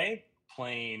Nimoy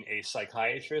playing a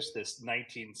psychiatrist, this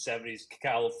 1970s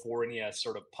California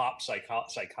sort of pop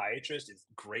psychiatrist. It's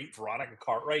great. Veronica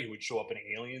Cartwright, who would show up in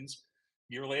Aliens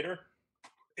a year later,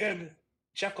 and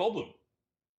Jeff Goldblum.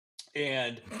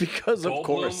 And because of Goldblum,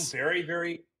 course, very,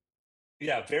 very,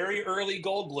 yeah, very early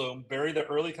Goldblum, the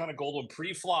early kind of Goldblum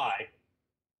pre-Fly.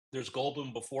 There's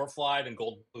Goldblum before Fly, then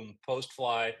Goldblum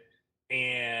post-Fly,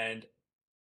 and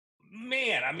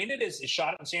man, I mean, it's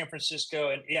shot in San Francisco,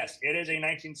 and yes, it is a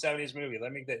 1970s movie.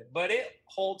 But it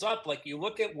holds up. Like you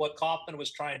look at what Kaufman was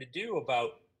trying to do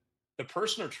about the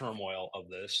personal turmoil of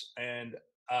this, and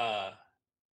I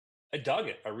dug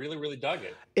it. I really, really dug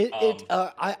it.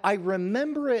 I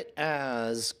remember it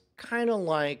as kind of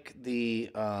like the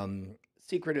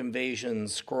Secret Invasion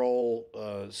scroll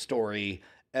story,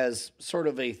 as sort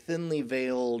of a thinly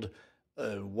veiled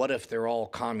what if they're all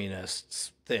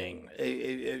communists thing.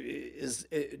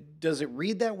 Does it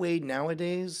read that way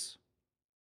nowadays?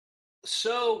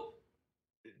 So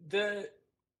the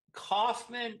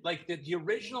Kaufman, like the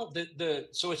original,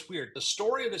 so it's weird. The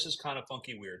story of this is kind of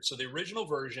funky weird. So the original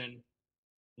version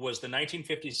was the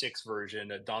 1956 version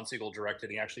that Don Siegel directed.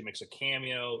 He actually makes a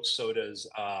cameo. So does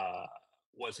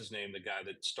what's his name? The guy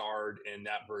that starred in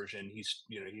that version. He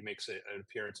makes an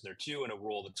appearance in there too, in a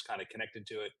role that's kind of connected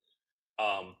to it.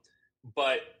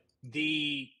 But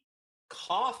the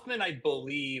Kaufman, I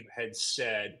believe, had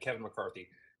said, Kevin McCarthy,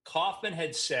 Kaufman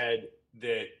had said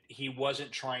that he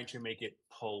wasn't trying to make it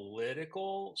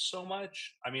political so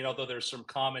much. I mean, although there's some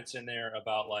comments in there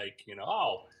about like,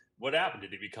 oh, what happened? Did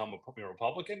he become a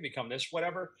Republican, become this,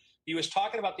 whatever? He was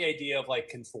talking about the idea of like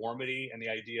conformity and the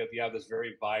idea of you have this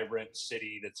very vibrant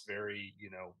city that's very,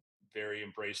 very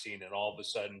embracing, and all of a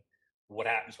sudden, what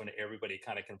happens when everybody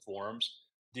kind of conforms?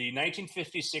 The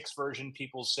 1956 version,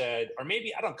 people said, or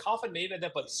maybe, I don't know, Kaufman maybe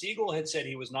that, but Siegel had said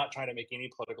he was not trying to make any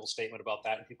political statement about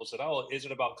that. And people said, oh, is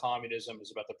it about communism?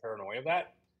 Is it about the paranoia of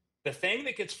that? The thing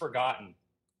that gets forgotten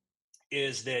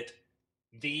is that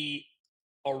the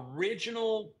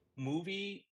original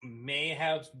movie may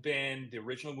have been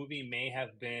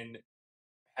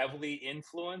heavily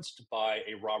influenced by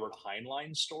a Robert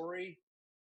Heinlein story,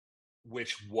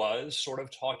 which was sort of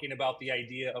talking about the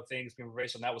idea of things being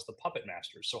erased, and that was the Puppet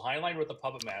Masters. So Heinlein wrote the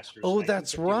Puppet Masters. Oh,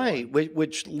 that's right.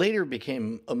 Which later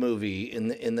became a movie in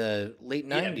the late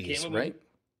 90s, right?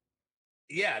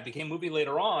 Yeah, it became a movie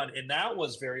later on, and that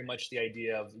was very much the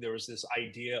idea of, there was this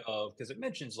idea of, because it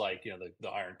mentions like the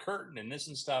Iron Curtain and this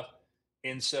and stuff,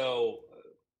 and so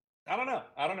I don't know.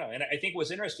 I don't know. And I think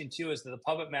what's interesting too is that the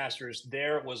puppet masters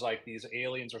there was like these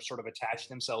aliens are sort of attaching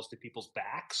themselves to people's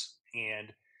backs.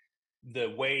 And the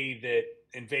way that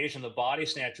Invasion of the Body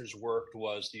Snatchers worked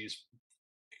was these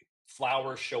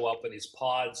flowers show up in these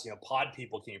pods, pod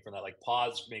people came from that. Like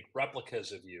pods make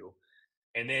replicas of you.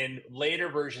 And then later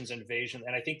versions Invasion,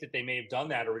 and I think that they may have done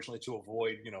that originally to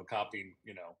avoid, copying,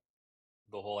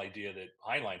 the whole idea that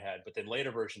Heinlein had. But then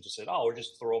later versions just said, "Oh, we'll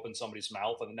just throw open somebody's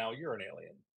mouth, and now you're an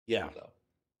alien." Yeah.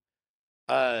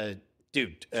 So,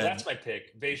 dude, so that's my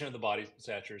pick: Invasion of the Body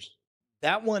Snatchers.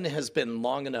 that one has been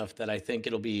long enough that I think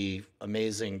it'll be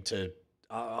amazing to.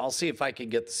 I'll see if I can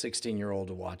get the 16-year-old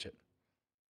to watch it.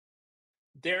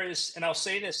 There is, and I'll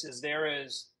say this: is there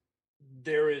is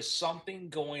something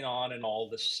going on in all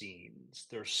the scenes.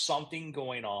 There's something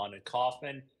going on, and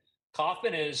Kaufman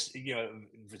is,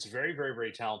 it's a very, very,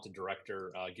 very talented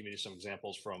director. Give me some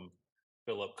examples from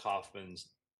Philip Kaufman's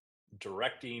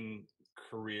directing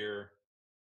career.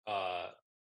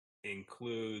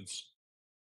 Includes,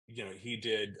 he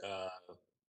did a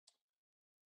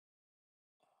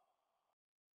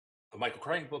Michael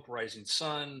Crichton book, Rising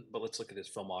Sun. But let's look at his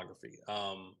filmography.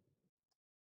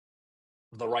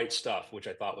 The Right Stuff, which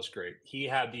I thought was great. He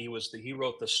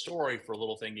wrote the story for a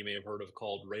little thing you may have heard of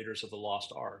called Raiders of the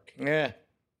Lost Ark. Yeah,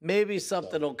 maybe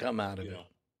something will come out of it.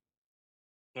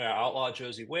 Yeah, Outlaw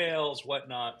Josie Wales,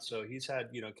 whatnot. So he's had,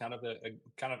 kind of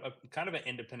an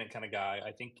independent kind of guy.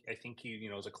 I think he,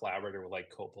 is a collaborator with like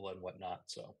Coppola and whatnot.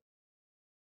 So.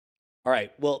 All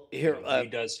right. Well, here he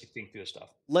does think through his stuff.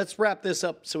 Let's wrap this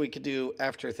up so we can do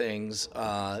after things.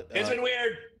 It's been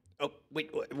weird. Oh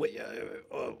wait.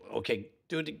 Okay,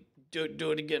 do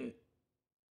it again.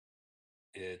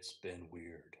 It's been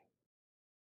weird.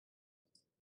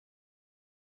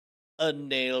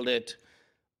 Nailed it.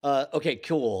 Okay,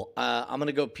 cool. I'm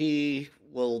gonna go pee.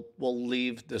 We'll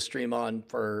leave the stream on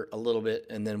for a little bit,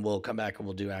 and then we'll come back and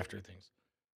we'll do after things.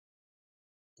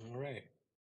 All right.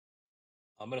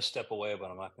 I'm gonna step away, but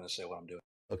I'm not gonna say what I'm doing.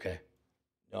 Okay.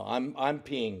 No, I'm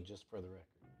peeing, just for the record.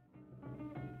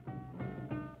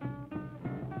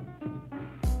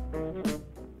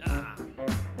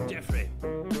 Jeffrey.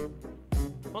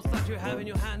 What's that you have in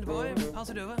your hand, boy? Pass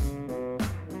it over.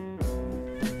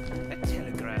 A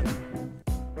telegram.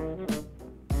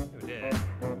 Oh dear.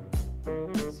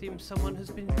 Seems someone has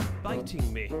been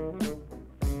biting me.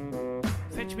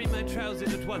 Fetch me my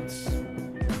trousers at once.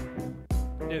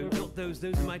 No, not those.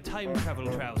 Those are my time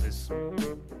travel trousers.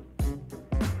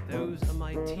 Those are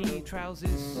my tea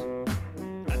trousers.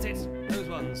 That's it. Those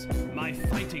ones. My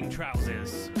fighting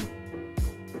trousers.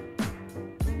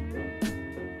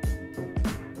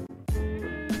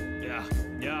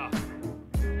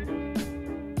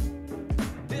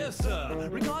 Sir,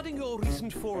 regarding your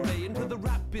recent foray into the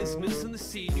rap business and the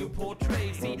scene you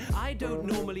portray. See, I don't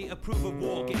normally approve of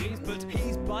war games, but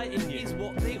he's biting you is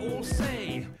what they all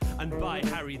say. And by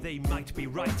Harry, they might be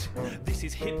right. This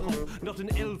is hip-hop, not an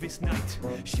Elvis night.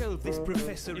 Shelve this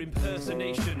professor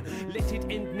impersonation. Let it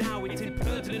end now, it's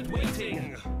impertinent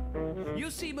waiting. You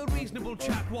seem a reasonable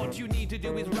chap, what you need to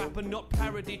do is rap and not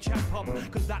parody chap hop,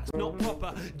 cause that's not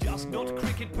proper, just not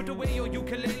cricket. Put away your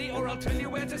ukulele or I'll tell you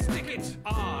where to stick it.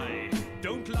 I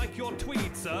don't like your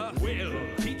tweet, sir. Will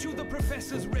teach you the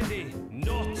professor's ready.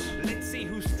 Not. Let's see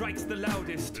who strikes the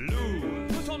loudest. Lou.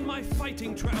 Put on my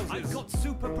fighting trousers. I've got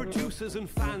super producers and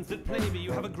fans that play me.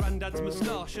 You have a granddad's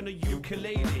moustache and a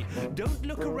ukulele. Don't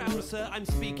look around, sir, I'm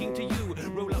speaking to you.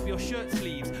 Roll up your shirt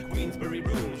sleeves, Queensberry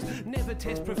rules. Never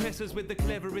test professors with the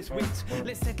cleverest wit.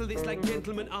 Let's settle this like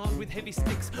gentlemen armed with heavy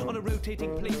sticks on a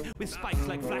rotating plate with spikes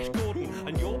like Flash Gordon.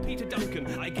 And you're Peter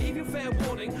Duncan. I gave you fair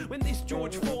warning. When this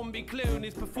George Formby clone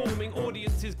is performing,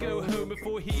 audiences go home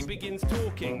before he begins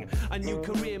talking. A new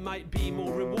career might be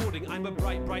more rewarding. I'm a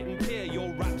Brighton peer,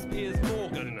 your rap's Piers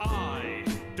Morgan. I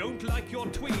don't like your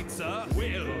tweet, sir.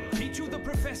 Will teach you the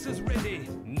professor's ready.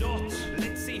 Not.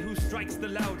 Let's see who strikes the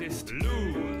loudest.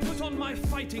 Lou. Put on my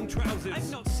fighting trousers.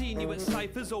 I've not seen you at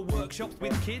ciphers or workshops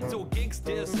with kids or gigs,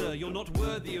 dear sir. You're not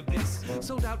worthy of this.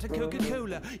 Sold out to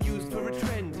Coca-Cola, used for a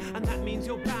trend, and that means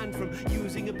you're banned from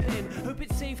using a pen. Hope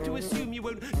it's safe to assume you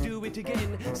won't do it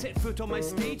again. Set foot on my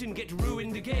stage and get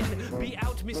ruined again. Be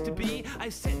out, Mr. B. I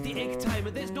set the egg timer.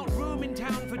 There's not room in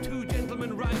town for two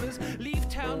gentlemen rhymers. Leave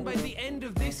town by the end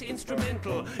of this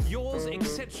instrumental. Yours,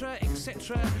 etc.,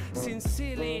 etc.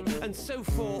 Sincerely, and so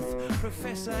forth,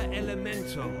 Professor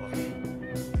Elemental.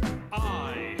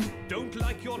 I don't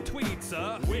like your tweet,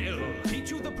 sir. Will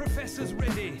teach you the professor's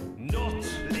ready. Not.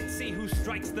 Let's see who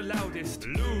strikes the loudest.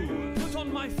 Lou. Put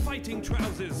on my fighting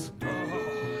trousers.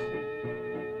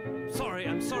 Sorry,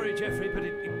 I'm sorry, Jeffrey, but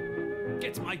it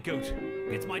gets my goat.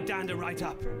 Gets my dander right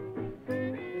up.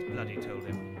 It's bloody told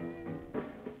him.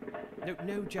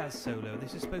 No jazz solo.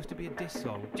 This is supposed to be a diss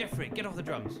song. Jeffrey, get off the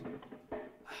drums.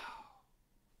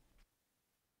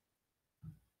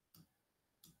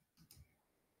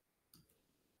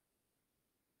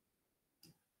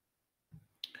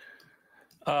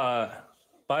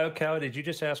 BioCow, did you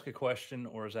just ask a question,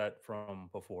 or is that from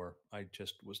before? I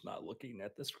just was not looking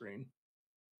at the screen.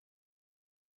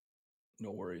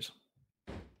 No worries.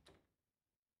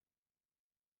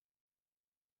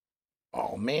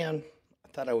 Oh man, I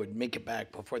thought I would make it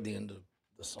back before the end of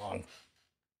the song.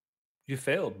 You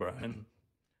failed, Brian.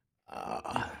 You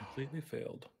Uh, completely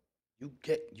failed.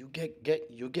 you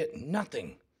get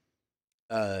nothing.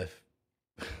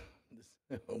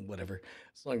 Whatever.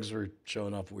 As long as we're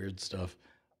showing off weird stuff.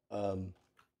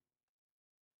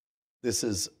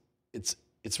 It's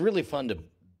really fun to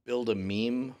build a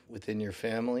meme within your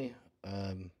family.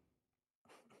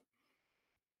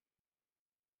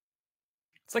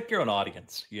 It's like your own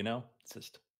audience, you know? It's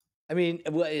just I mean,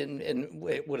 what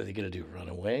are they gonna do? Run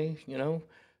away? You know?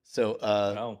 So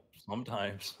no,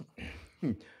 sometimes.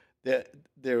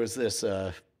 there was this.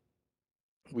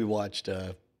 We watched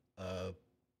Willy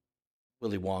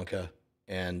Wonka,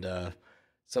 and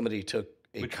somebody took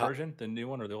a Which version? The new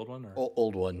one or the old one? Or?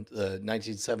 old one, the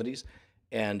 1970s,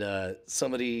 and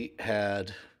somebody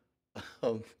had.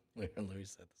 Let me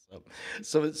set this up.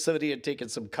 So somebody had taken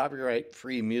some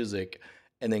copyright-free music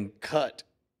and then cut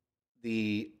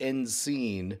the end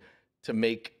scene to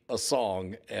make a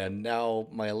song, and now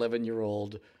my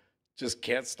 11-year-old just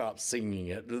can't stop singing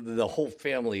it. The whole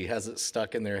family has it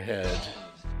stuck in their head.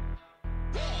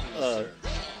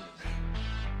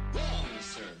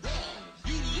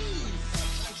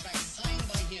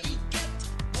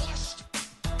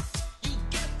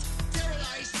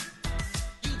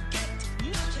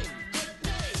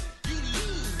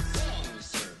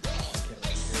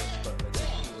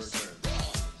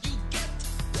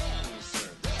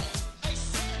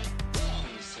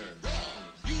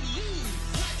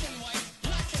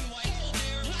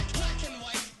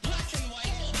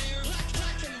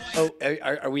 Oh,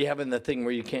 are we having the thing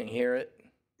where you can't hear it?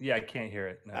 Yeah, I can't hear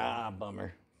it. No. Ah,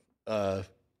 bummer. Yeah,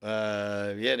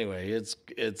 anyway, it's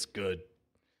good.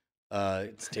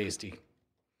 It's tasty.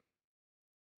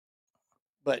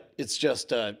 But it's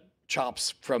just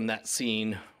chops from that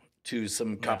scene to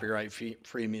some copyright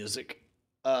free music.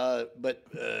 My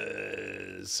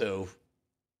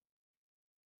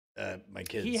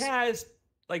kids. He has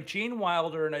like Gene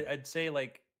Wilder, and I'd say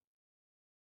like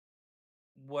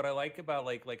what I like about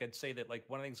like I'd say that like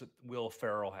one of the things that Will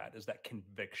Ferrell had is that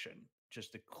conviction,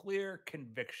 just a clear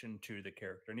conviction to the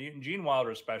character. And Gene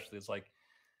Wilder especially is like,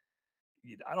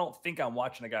 I don't think I'm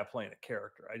watching a guy playing a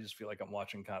character. I just feel like I'm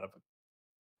watching kind of an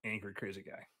angry, crazy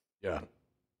guy. Yeah.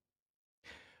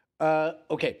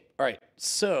 Okay. All right.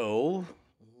 So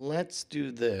let's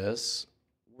do this.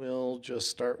 We'll just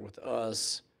start with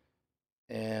us,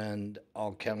 and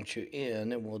I'll count you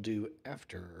in, and we'll do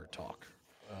after talk.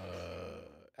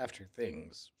 After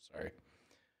things. Sorry.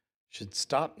 Should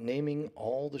stop naming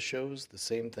all the shows the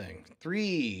same thing.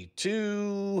 3,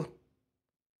 2.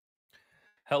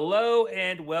 Hello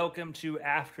and welcome to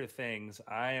After Things.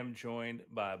 I am joined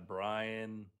by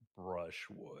Brian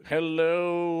Brushwood.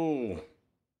 Hello.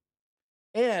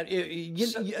 And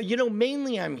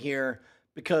mainly I'm here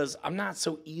because I'm not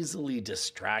so easily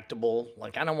distractible.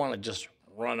 Like, I don't want to just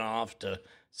run off to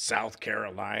South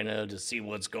Carolina to see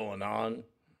what's going on.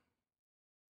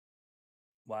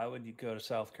 Why would you go to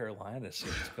South Carolina to see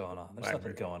what's going on? There's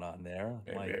nothing going on there.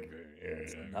 Like,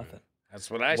 it's nothing. That's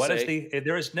what I say.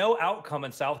 There is no outcome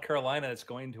in South Carolina that's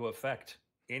going to affect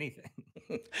anything.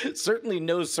 Certainly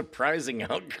no surprising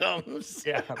outcomes.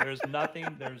 Yeah, there's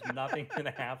nothing going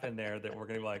to happen there that we're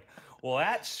going to be like, well,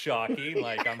 that's shocking.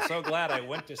 Like, I'm so glad I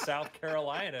went to South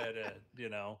Carolina to,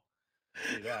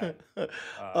 see that.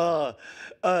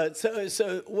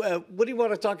 So what do you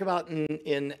want to talk about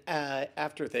in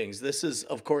After Things? This is,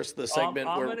 of course, the segment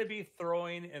I'm where going to be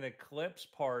throwing an eclipse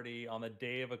party on the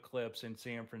day of eclipse in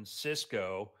San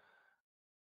Francisco,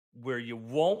 where you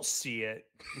won't see it.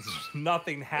 There's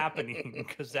nothing happening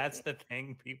because that's the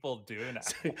thing people do now.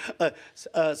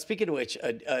 Speaking of which,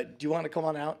 do you want to come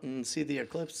on out and see the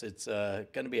eclipse? It's going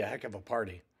to be a heck of a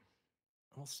party.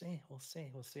 We'll see. I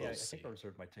think I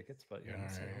reserved my tickets, but yeah,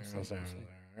 we'll see.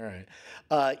 All right.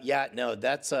 Yeah, no,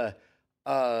 that's at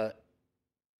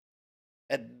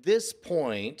this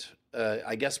point,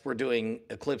 I guess we're doing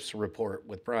eclipse report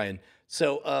with Brian.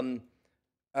 So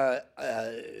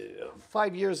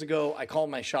 5 years ago, I called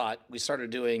my shot. We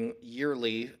started doing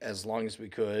yearly as long as we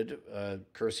could.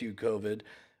 Curse you, COVID.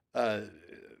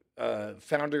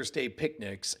 Founders Day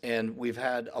picnics, and we've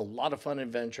had a lot of fun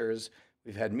adventures.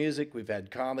 We've had music, we've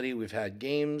had comedy, we've had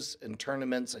games and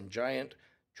tournaments and giant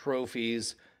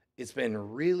trophies. It's been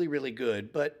really, really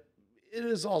good, but it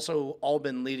has also all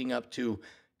been leading up to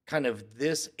kind of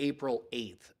this April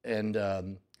 8th. And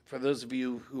for those of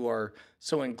you who are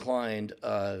so inclined,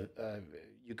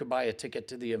 you could buy a ticket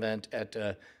to the event at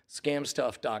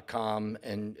scamstuff.com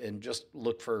and just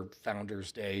look for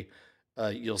Founders Day.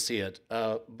 You'll see it.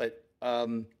 But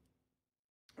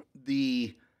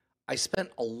the I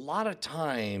spent a lot of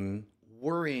time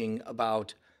worrying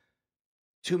about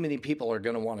too many people are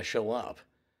going to want to show up.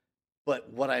 But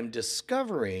what I'm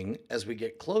discovering as we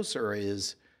get closer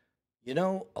is,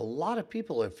 a lot of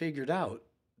people have figured out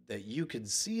that you could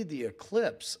see the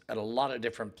eclipse at a lot of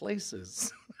different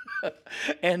places.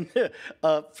 And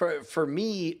for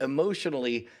me,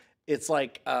 emotionally, it's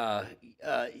like,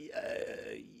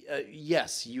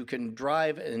 yes, you can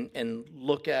drive and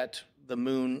look at the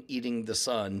moon eating the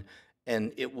sun,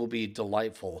 and it will be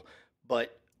delightful.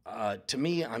 But to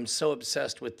me, I'm so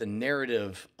obsessed with the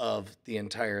narrative of the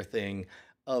entire thing,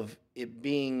 of it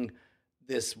being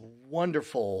this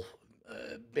wonderful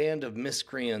band of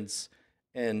miscreants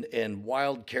and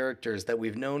wild characters that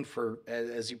we've known for,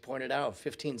 as you pointed out,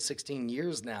 15, 16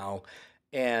 years now,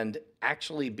 and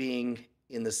actually being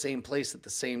in the same place at the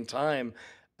same time.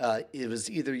 It was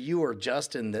either you or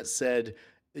Justin that said,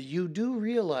 you do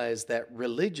realize that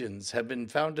religions have been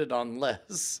founded on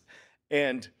less,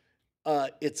 and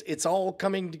it's all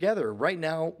coming together right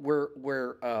now.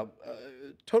 We're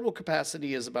total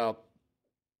capacity is about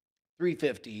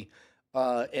 350,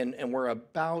 and we're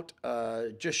about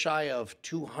just shy of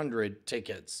 200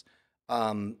 tickets.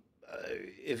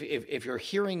 If you're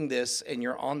hearing this and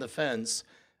you're on the fence,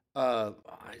 I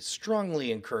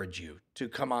strongly encourage you to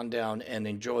come on down and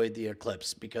enjoy the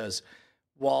eclipse, because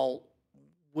while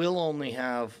we'll only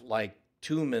have like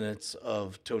 2 minutes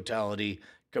of totality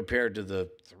compared to the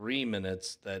 3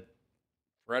 minutes that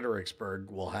Fredericksburg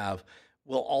will have,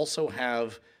 we'll also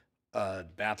have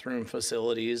bathroom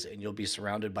facilities, and you'll be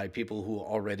surrounded by people who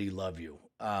already love you.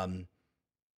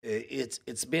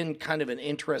 It's been kind of an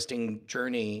interesting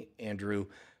journey, Andrew,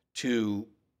 to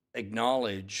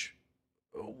acknowledge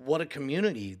what a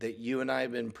community that you and I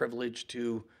have been privileged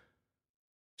to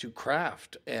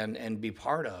craft and be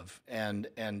part of and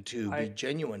to be I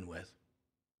genuine with.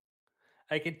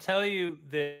 I can tell you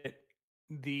that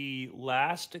the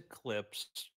last eclipse,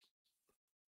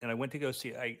 and I went to go see.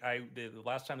 The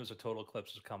last time there was a total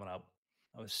eclipse was coming up.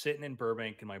 I was sitting in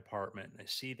Burbank in my apartment, and I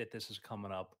see that this is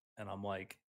coming up, and I'm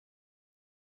like,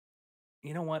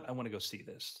 you know what? I want to go see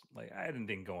this. Like, I had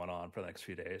anything going on for the next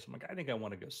few days. I'm like, I think I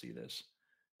want to go see this.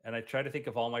 And I try to think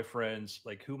of all my friends,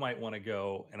 like who might want to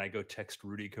go. And I go text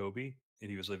Rudy Kobe, and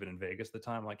he was living in Vegas at the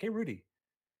time. I'm like, hey Rudy,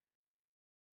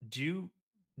 do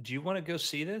you want to go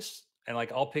see this? And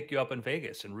like, I'll pick you up in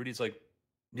Vegas. And Rudy's like,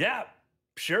 yeah,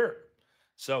 sure.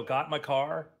 So got in my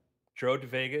car, drove to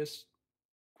Vegas,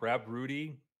 grabbed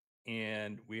Rudy,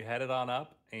 and we headed on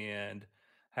up and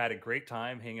had a great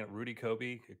time hanging out. Rudy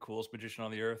Kobe, the coolest magician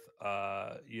on the earth.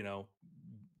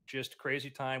 Just crazy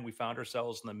time. We found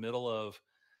ourselves in the middle of,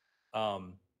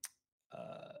 um,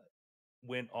 uh,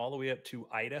 went all the way up to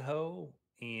Idaho,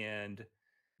 and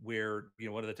where,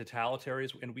 one of the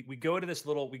totalitarians, and we go to this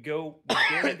little, we get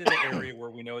into the area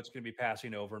where we know it's going to be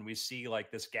passing over, and we see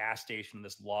like this gas station,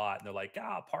 this lot, and they're like,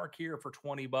 park here for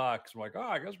 $20. I'm like,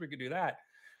 I guess we could do that.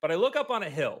 But I look up on a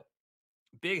hill,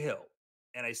 big hill,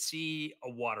 and I see a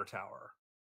water tower,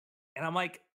 and I'm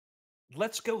like,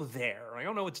 let's go there. I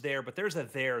don't know what's there, but there's a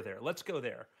there there. Let's go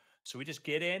there. So we just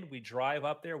get in, we drive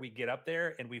up there, we get up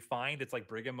there, and we find it's like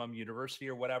Brigham Young University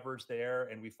or whatever's there.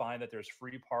 And we find that there's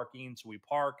free parking. So we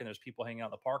park, and there's people hanging out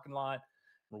in the parking lot.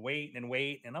 We're waiting and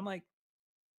wait. And I'm like,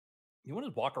 you want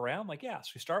to walk around? I'm like, yeah.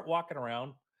 So we start walking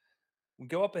around. We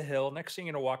go up a hill. Next thing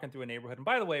you know, walking through a neighborhood. And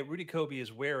by the way, Rudy Kobe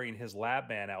is wearing his lab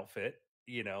man outfit,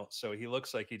 so he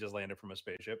looks like he just landed from a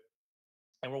spaceship.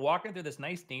 And we're walking through this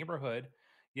nice neighborhood,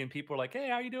 and people are like, hey,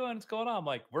 how you doing? What's going on? I'm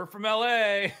like, we're from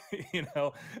LA,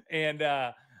 and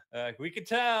we could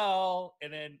tell.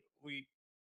 And then we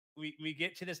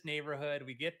get to this neighborhood,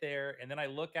 we get there, and then I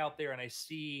look out there and I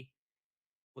see,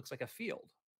 looks like a field.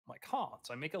 I'm like, huh.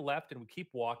 So I make a left and we keep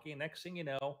walking. Next thing you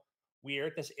know, we are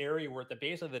at this area, we're at the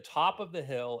base of the top of the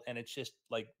hill, and it's just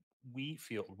like wheat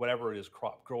field, whatever it is,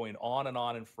 crop growing on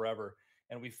and forever.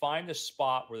 And we find this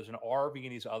spot where there's an RV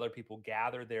and these other people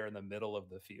gathered there in the middle of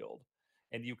the field.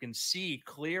 And you can see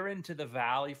clear into the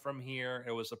valley from here.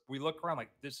 We look around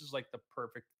like, this is like the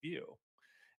perfect view.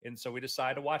 And so we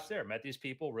decided to watch there. Met these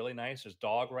people, really nice. There's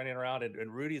dog running around,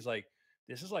 and Rudy's like,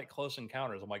 this is like Close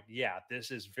Encounters. I'm like, yeah,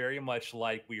 this is very much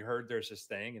like we heard there's this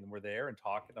thing and we're there and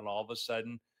talking, and all of a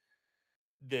sudden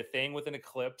the thing with an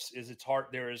eclipse is it's hard.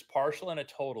 There is partial and a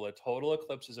total. A total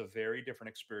eclipse is a very different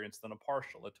experience than a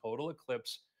partial. A total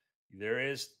eclipse, there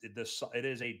is it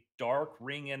is a dark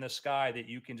ring in the sky that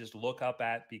you can just look up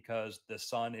at because the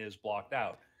sun is blocked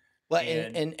out. Well,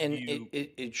 And you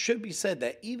it should be said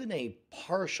that even a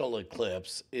partial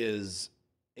eclipse is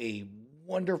a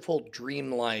wonderful,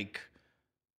 dreamlike,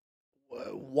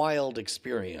 wild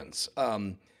experience.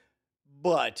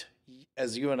 But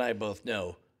as you and I both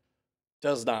know,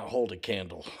 does not hold a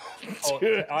candle. oh,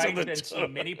 to I've the been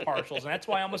seen many partials, and that's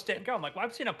why I almost didn't go. I'm like, well,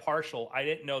 I've seen a partial. I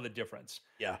didn't know the difference.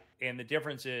 Yeah. And the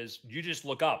difference is you just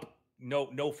look up,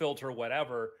 no filter,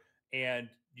 whatever, and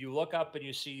you look up and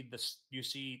you see this, you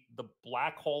see the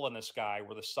black hole in the sky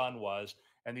where the sun was,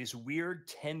 and these weird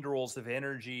tendrils of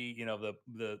energy,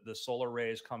 the solar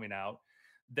rays coming out.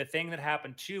 The thing that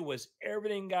happened too was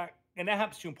everything got, and that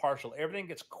happens to impartial. Everything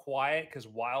gets quiet because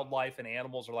wildlife and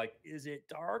animals are like, "Is it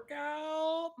dark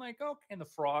out?" I'm like, okay. And the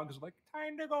frogs are like,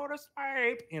 "Time to go to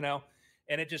sleep,"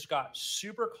 And it just got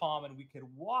super calm, and we could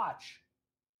watch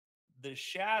the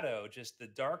shadow, just the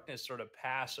darkness, sort of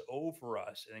pass over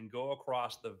us and then go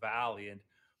across the valley. And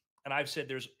I've said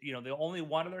there's, the only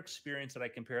one other experience that I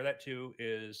compare that to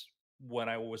is when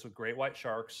I was with great white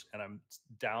sharks and I'm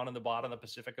down in the bottom of the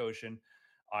Pacific Ocean,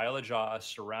 Isle of Jaws,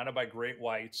 surrounded by great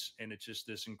whites. And it's just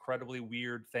this incredibly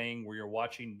weird thing where you're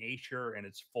watching nature and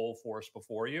it's full force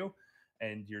before you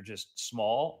and you're just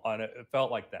small on it. It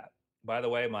felt like that. By the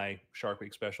way, my Shark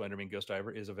Week special Intervene Ghost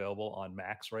Diver is available on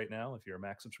Max right now if you're a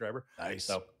Max subscriber. Nice.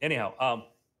 So anyhow,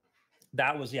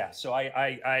 that was, yeah. So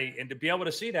I and to be able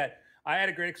to see that, I had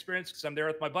a great experience because I'm there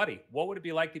with my buddy. What would it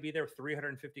be like to be there with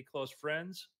 350 close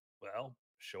friends? Well,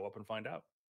 show up and find out.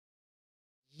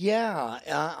 Yeah,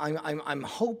 I'm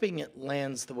hoping it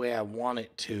lands the way I want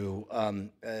it to.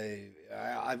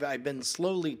 I've been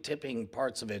slowly tipping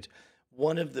parts of it.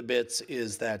 One of the bits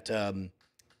is that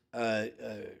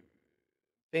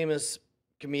famous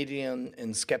comedian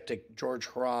and skeptic George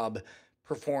Hrab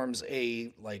performs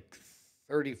a like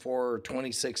 34 or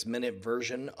 26-minute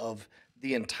version of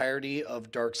the entirety of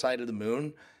Dark Side of the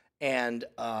Moon. And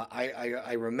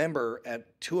I remember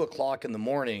at 2 o'clock in the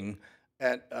morning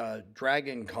at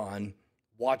Dragon Con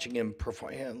watching him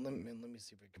perform. Yeah, let me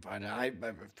see if I can find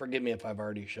it. Forgive me if I've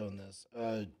already shown this.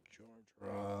 George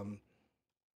Hrab.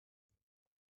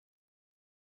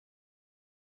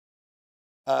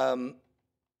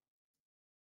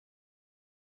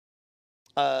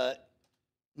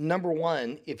 Number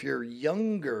one, if you're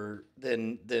younger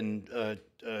than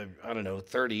I don't know,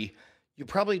 30, you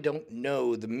probably don't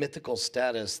know the mythical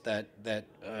status that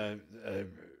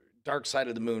Dark Side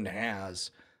of the Moon has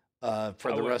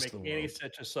for the rest of the world. Any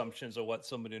such assumptions of what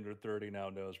somebody under 30 now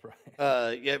knows, Brian.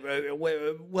 Yeah.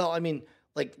 Well, I mean,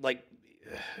 like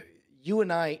you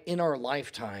and I in our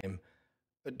lifetime,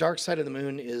 The Dark Side of the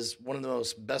Moon is one of the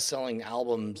most best-selling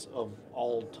albums of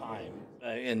all time,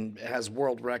 and has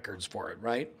world records for it,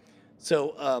 right?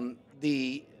 So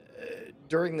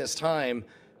during this time,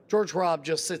 George Hrab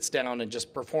just sits down and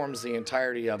just performs the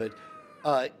entirety of it.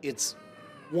 It's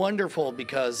wonderful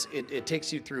because it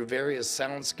takes you through various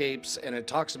soundscapes, and it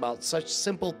talks about such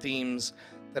simple themes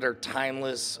that are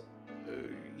timeless,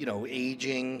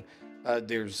 aging.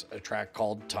 There's a track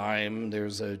called Time.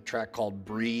 There's a track called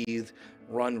Breathe,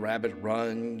 Run, Rabbit,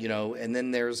 Run, and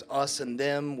then there's Us and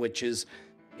Them, which is,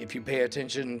 if you pay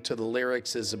attention to the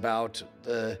lyrics, is about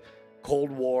the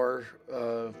Cold War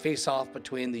face-off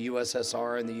between the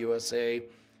USSR and the USA.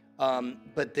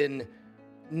 But then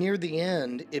near the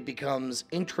end, it becomes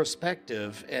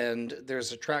introspective, and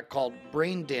there's a track called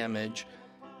Brain Damage,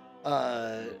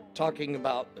 talking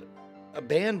about a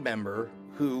band member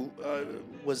who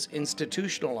was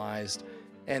institutionalized,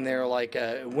 and they're like,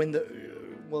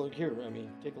 well, here,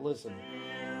 take a listen.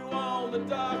 On the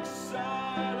dark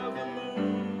side of the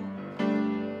moon.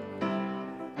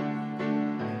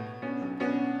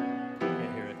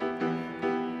 Can't hear it.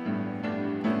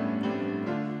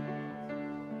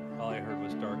 All I heard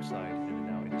was Dark Side, and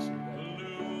now I just see that.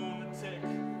 Lunatic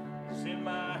is in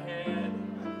my head.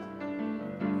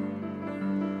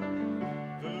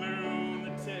 The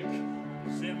lunatic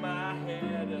is in my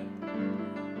head.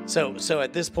 So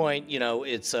at this point,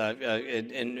 it's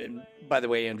and by the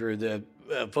way, Andrew, the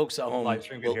folks at home Live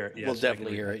stream can hear it. will Yes, I can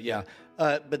definitely hear hear it. Yeah,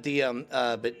 but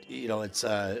it's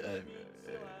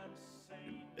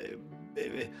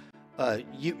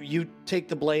you take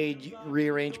the blade, you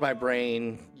rearrange my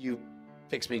brain, you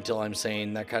fix me till I'm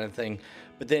sane, that kind of thing.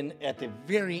 But then at the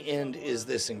very end is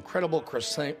this incredible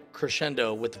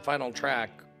crescendo with the final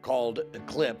track called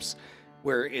Eclipse.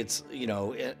 where it's,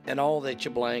 and all that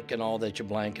you blank and all that you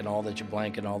blank and all that you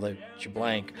blank and all that you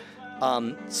blank.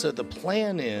 So the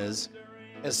plan is,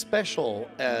 as special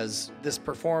as this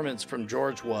performance from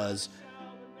George was,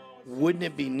 wouldn't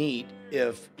it be neat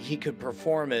if he could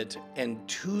perform it and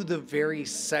to the very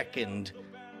second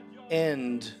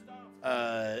end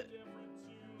the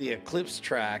eclipse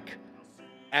track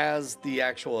as the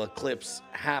actual eclipse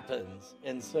happens?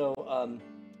 And so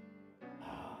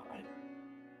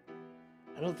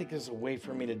I don't think there's a way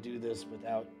for me to do this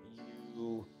without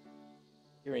you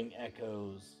hearing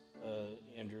echoes,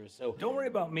 Andrew. So Don't worry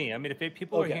about me. I mean, if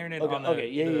people are hearing it on the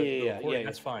recording,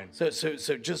 that's fine. So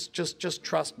just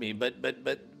trust me. But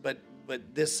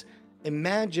this,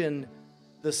 imagine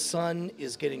the sun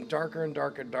is getting darker and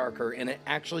darker and darker, and it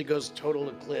actually goes total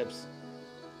eclipse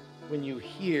when you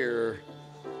hear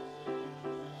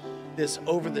this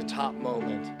over the top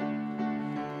moment.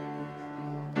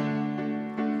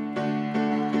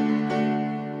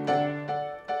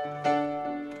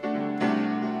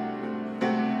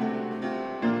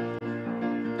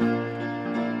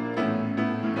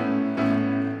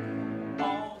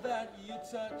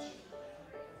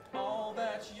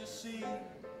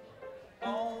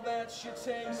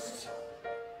 Taste,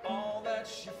 all that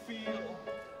you feel,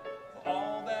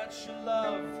 all that you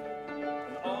love,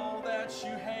 and all that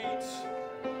you hate,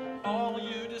 all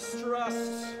you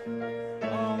distrust,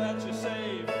 all that you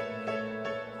save,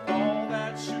 all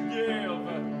that you give,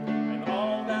 and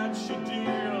all that you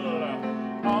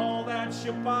deal, all that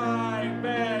you buy,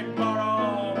 beg,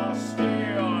 borrow, or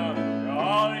steal,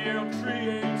 all you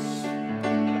create,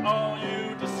 and all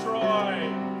you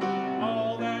destroy,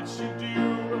 all that you do,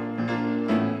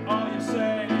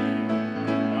 say,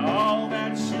 all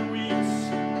that you eat,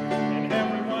 and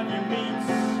everyone you meet,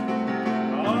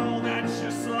 all that you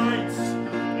slight,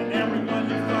 and everyone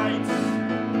you fight,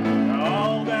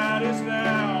 all that is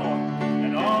now,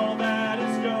 and all that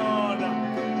is gone,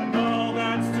 and all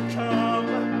that's to come,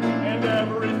 and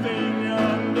everything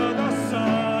under the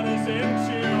sun is in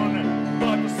tune,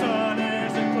 but the sun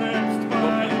is eclipsed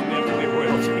by the moon.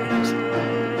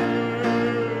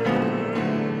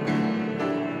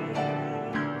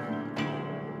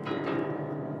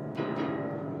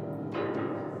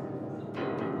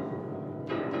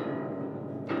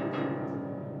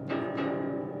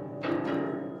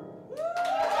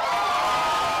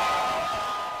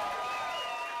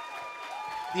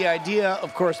 The idea,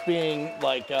 of course, being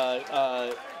like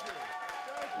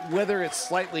whether it's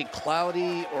slightly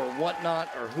cloudy or whatnot,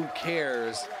 or who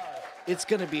cares, it's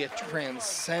going to be a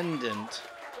transcendent,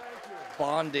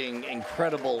 bonding,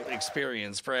 incredible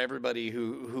experience for everybody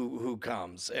who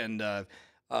comes. And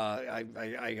I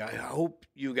hope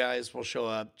you guys will show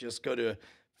up. Just go to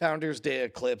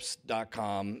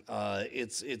foundersdayeclipse.com.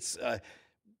 It's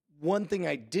one thing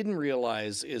I didn't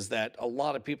realize is that a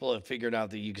lot of people have figured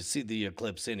out that you can see the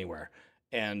eclipse anywhere,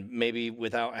 and maybe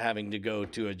without having to go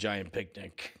to a giant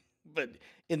picnic. But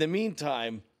in the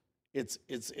meantime, it's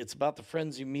about the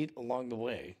friends you meet along the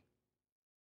way.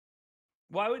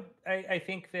 Well, I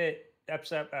think that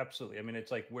absolutely. I mean,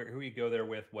 it's like who you go there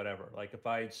with, whatever. Like if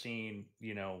I had seen,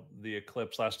 the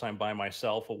eclipse last time by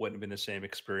myself, it wouldn't have been the same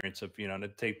experience of, to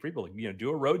take people, do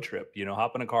a road trip,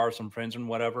 hop in a car with some friends and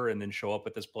whatever, and then show up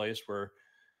at this place where,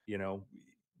 you're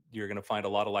going to find a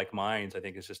lot of like minds. I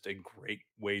think it's just a great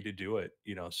way to do it,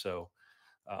 so,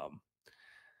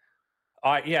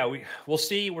 we'll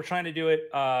see. We're trying to do it.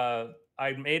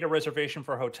 I made a reservation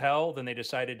for a hotel. Then they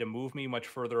decided to move me much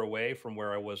further away from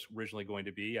where I was originally going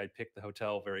to be. I picked the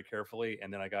hotel very carefully,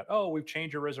 and then I got, we've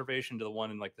changed your reservation to the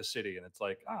one in like the city. And it's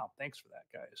like, thanks for that,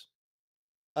 guys.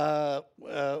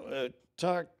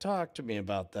 Talk to me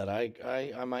about that.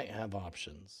 I might have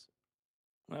options.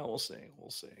 Well, we'll see.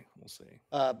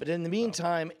 But in the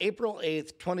meantime, April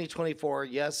 8th, 2024.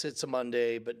 Yes, it's a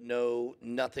Monday, but no,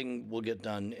 nothing will get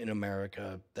done in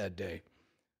America that day.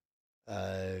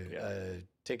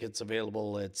 Tickets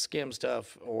available at Scam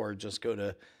Stuff, or just go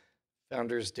to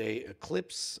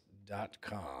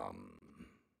foundersdayeclipse.com.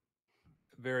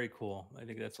 Very cool. I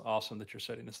think that's awesome that you're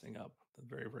setting this thing up.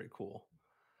 Very, very cool.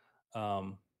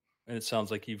 And it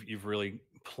sounds like you've really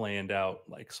planned out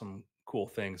like some cool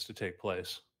things to take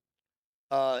place.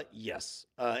 Yes.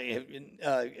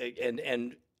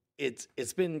 And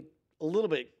it's been a little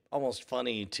bit almost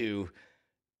funny to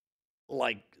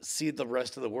like see the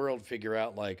rest of the world figure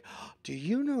out, like, do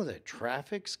you know that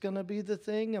traffic's gonna be the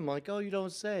thing? I'm like, oh, you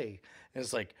don't say. And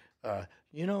it's like,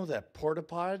 that porta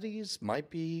potties might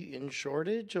be in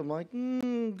shortage. I'm like,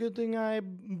 good thing I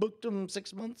booked them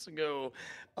 6 months ago.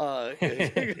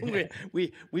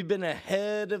 We've been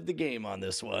ahead of the game on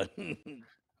this one.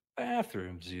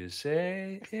 Bathrooms, you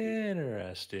say?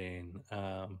 Interesting.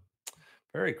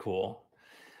 Very cool.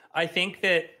 I think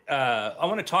that I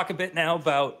want to talk a bit now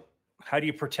about how do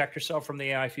you protect yourself from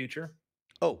the AI future.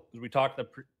 Oh, We talked in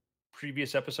the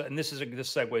previous episode, and this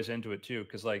segues into it too,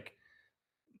 because like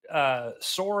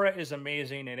Sora is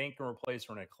amazing. It ain't gonna replace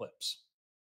her in Eclipse,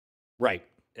 right.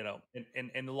 you know.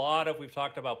 And a lot of we've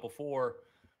talked about before.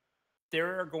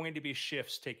 There are going to be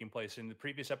shifts taking place. In the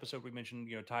previous episode, we mentioned,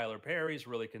 you know, Tyler Perry's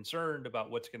really concerned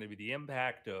about what's going to be the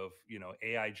impact of, you know,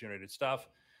 AI generated stuff.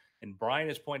 And Brian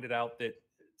has pointed out that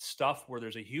stuff where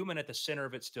there's a human at the center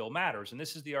of it still matters. And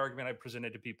this is the argument I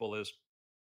presented to people is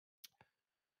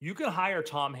you can hire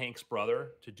Tom Hanks'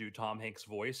 brother to do Tom Hanks'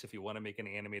 voice if you want to make an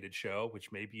animated show,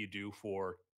 which maybe you do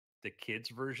for the kids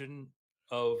version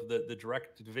of the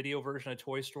direct video version of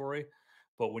Toy Story.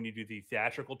 But when you do the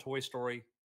theatrical Toy Story,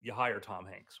 you hire Tom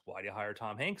Hanks. Why do you hire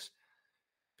Tom Hanks?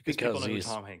 Because people know who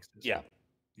Tom Hanks is. Yeah.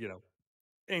 You know,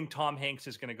 and Tom Hanks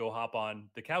is going to go hop on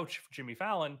the couch for Jimmy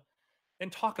Fallon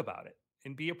and talk about it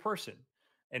and be a person.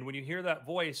 And when you hear that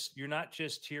voice, you're not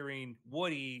just hearing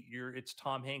Woody, it's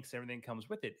Tom Hanks, everything comes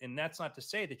with it. And that's not to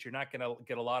say that you're not going to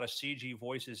get a lot of CG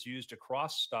voices used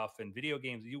across stuff in video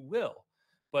games. You will.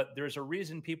 But there's a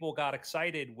reason people got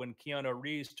excited when Keanu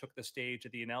Reeves took the stage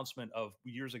at the announcement of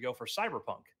years ago for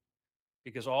Cyberpunk.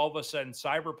 Because all of a sudden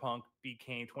Cyberpunk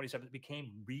became 27,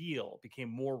 became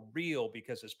more real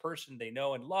because this person they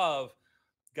know and love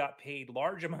got paid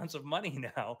large amounts of money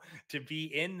now to be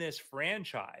in this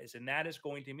franchise. And that is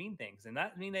going to mean things. And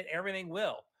that mean that everything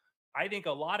will. I think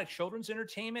a lot of children's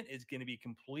entertainment is going to be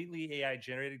completely AI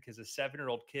generated because a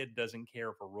 7-year-old kid doesn't care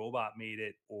if a robot made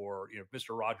it or, you know, if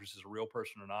Mr. Rogers is a real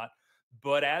person or not.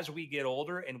 But as we get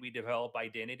older and we develop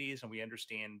identities and we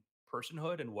understand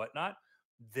personhood and whatnot,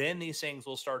 then these things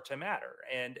will start to matter.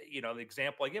 And, you know, the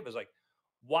example I give is like,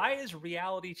 why is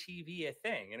reality TV a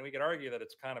thing? And we could argue that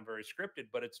it's kind of very scripted,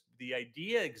 but it's the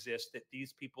idea exists that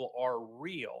these people are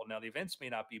real. Now, the events may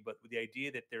not be, but the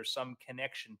idea that there's some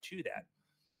connection to that.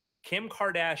 Kim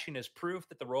Kardashian is proof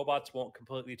that the robots won't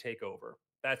completely take over.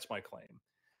 That's my claim.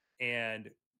 And,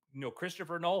 you know,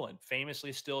 Christopher Nolan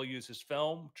famously still uses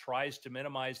film, tries to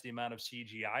minimize the amount of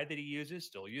CGI that he uses,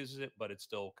 still uses it, but it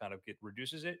still kind of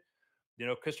reduces it. You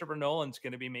know, Christopher Nolan's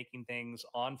going to be making things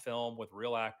on film with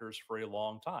real actors for a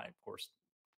long time, of course,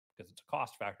 because it's a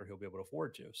cost factor he'll be able to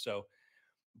afford to. So,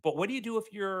 but what do you do if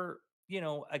you're, you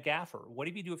know, a gaffer? What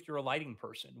do you do if you're a lighting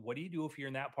person? What do you do if you're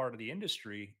in that part of the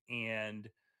industry? And,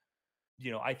 you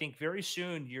know, I think very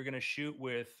soon you're going to shoot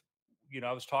with, you know,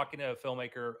 I was talking to a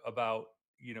filmmaker about,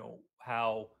 you know,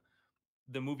 how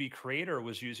the movie creator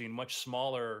was using much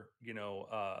smaller, you know,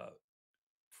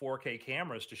 4K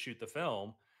cameras to shoot the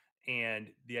film. And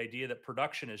the idea that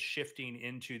production is shifting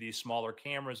into these smaller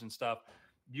cameras and stuff,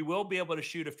 you will be able to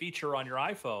shoot a feature on your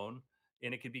iPhone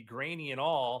and it could be grainy and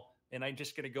all. And I'm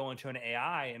just going to go into an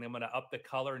AI and I'm going to up the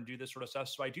color and do this sort of stuff.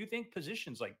 So I do think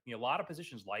positions like, you know, a lot of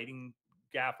positions, lighting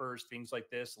gaffers, things like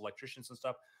this, electricians and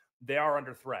stuff, they are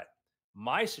under threat.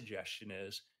 My suggestion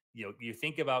is, you know, you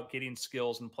think about getting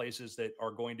skills in places that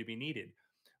are going to be needed.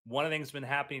 One of the things that's been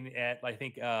happening at, I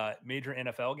think, major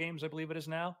NFL games, I believe it is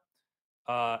now,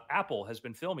 Apple has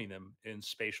been filming them in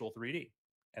spatial 3D.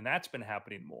 And that's been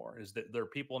happening more is that there are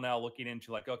people now looking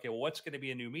into like, okay, well, what's going to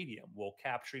be a new medium? Well,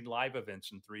 capturing live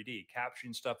events in 3D,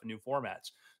 capturing stuff in new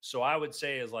formats. So I would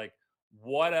say is like,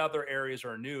 what other areas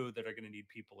are new that are going to need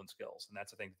people and skills? And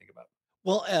that's the thing to think about.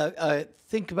 Well,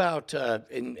 think about,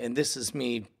 and this is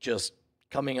me just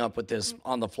coming up with this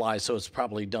on the fly, so it's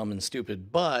probably dumb and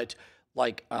stupid, but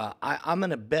like I'm going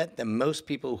to bet that most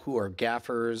people who are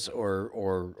gaffers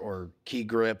or key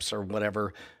grips or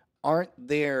whatever aren't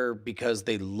there because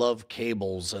they love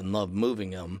cables and love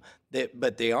moving them,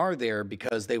 but they are there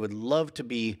because they would love to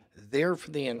be there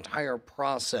for the entire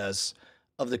process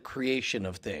of the creation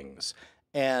of things.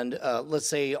 And let's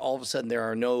say all of a sudden there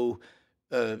are no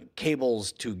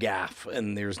cables to gaff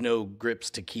and there's no grips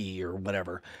to key or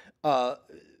whatever.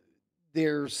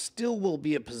 There still will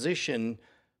be a position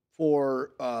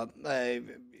for, I'm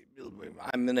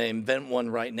going to invent one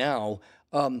right now.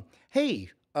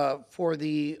 Hey, for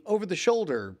the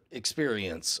over-the-shoulder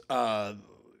experience, can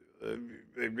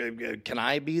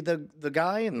I be the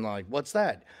guy? And like, what's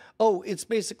that? Oh, it's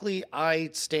basically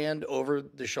I stand over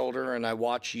the shoulder and I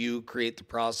watch you create the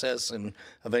process, and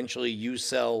eventually you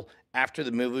sell, after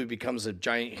the movie becomes a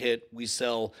giant hit, we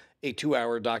sell a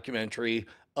 2-hour documentary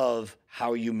of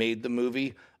how you made the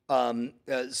movie.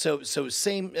 So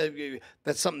same,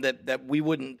 that's something that we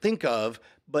wouldn't think of,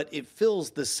 but it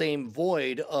fills the same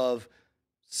void of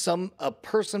a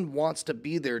person wants to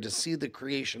be there to see the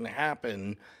creation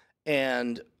happen.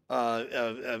 And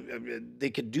they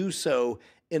could do so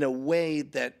in a way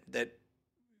that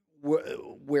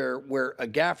where a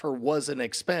gaffer was an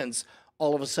expense,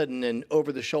 all of a sudden an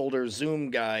over-the-shoulder Zoom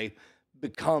guy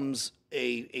becomes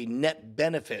a net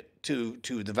benefit to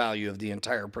the value of the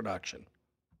entire production.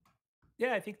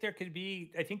 Yeah, I think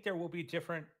there will be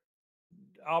different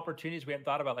opportunities we hadn't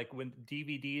thought about. Like when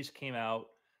DVDs came out,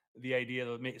 the idea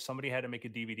that somebody had to make a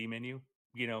DVD menu.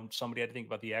 Somebody had to think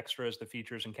about the extras, the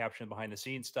features, and caption behind the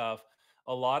scenes stuff.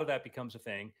 A lot of that becomes a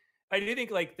thing. I do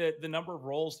think like the number of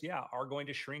roles, yeah, are going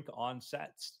to shrink on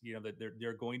sets. That there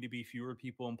are going to be fewer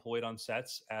people employed on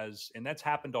sets and that's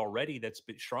happened already. That's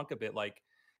been shrunk a bit. Like,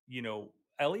 you know,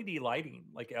 LED lighting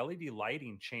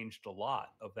changed a lot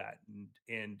of that,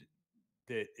 and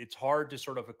that it's hard to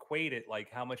sort of equate it, like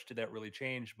how much did that really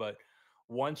change. But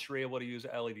once you're able to use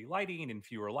LED lighting and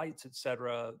fewer lights,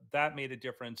 etc., that made a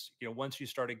difference. Once you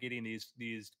started getting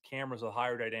these cameras with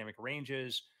higher dynamic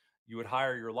ranges, you would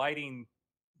hire your lighting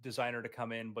designer to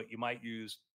come in, but you might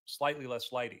use slightly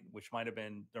less lighting, which might have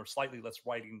been or slightly less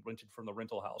lighting rented from the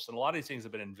rental house. And a lot of these things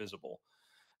have been invisible.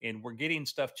 And we're getting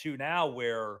stuff too now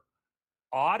where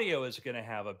audio is going to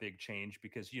have a big change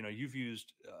because you've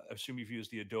used assume you've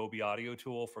used the Adobe audio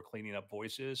tool for cleaning up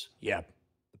voices. Yeah.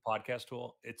 The podcast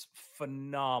tool, it's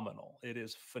phenomenal. It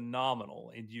is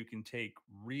phenomenal. And you can take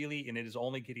and it is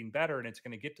only getting better. And it's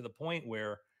going to get to the point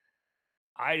where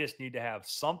I just need to have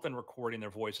something recording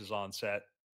their voices on set.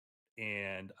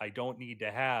 And I don't need to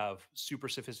have super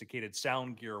sophisticated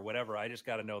sound gear or whatever. I just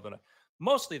got to know that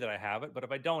mostly that I have it. But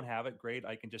if I don't have it, great,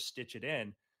 I can just stitch it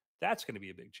in. That's going to be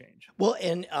a big change. Well,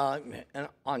 and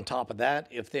on top of that,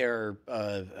 if there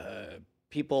are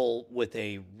people with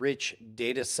a rich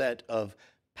data set of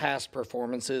past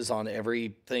performances on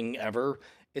everything ever,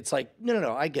 it's like,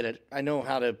 no, I get it. I know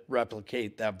how to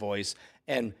replicate that voice.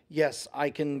 And yes, I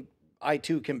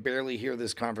too can barely hear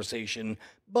this conversation,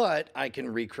 but I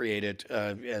can recreate it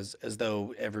as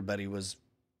though everybody was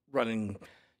running,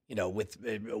 with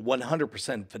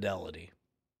 100% fidelity.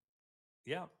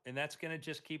 Yeah, and that's going to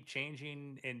just keep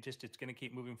changing, and it's going to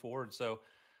keep moving forward. So,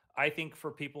 I think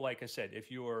for people, like I said, if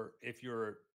you're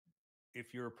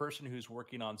a person who's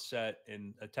working on set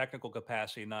in a technical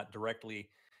capacity, not directly,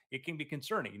 it can be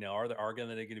concerning. Are there going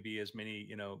to be as many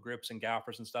grips and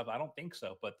gaffers and stuff? I don't think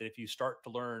so. But if you start to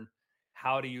learn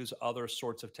how to use other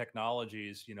sorts of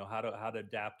technologies, how to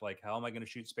adapt, like how am I going to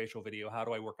shoot spatial video? How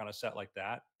do I work on a set like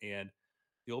that? And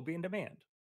you'll be in demand.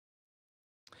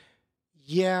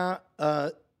 Yeah,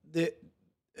 it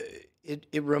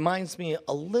reminds me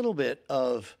a little bit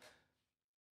of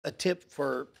a tip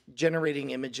for generating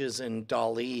images in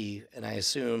DALL-E, and I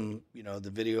assume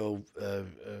the video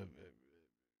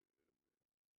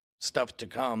stuff to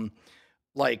come.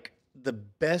 Like the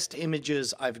best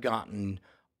images I've gotten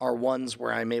are ones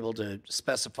where I'm able to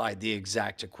specify the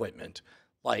exact equipment,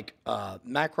 like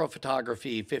macro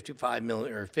photography, 55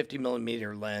 millimeter or 50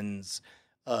 millimeter lens.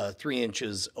 3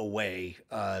 inches away,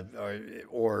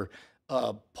 or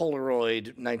Polaroid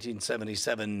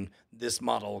 1977, this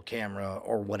model camera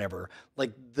or whatever.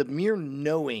 Like the mere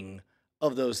knowing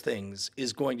of those things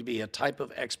is going to be a type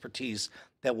of expertise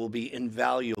that will be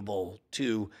invaluable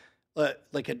to,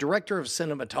 like a director of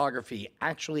cinematography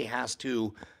actually has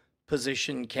to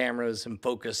position cameras and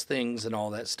focus things and all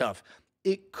that stuff.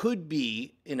 It could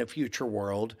be in a future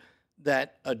world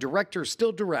that a director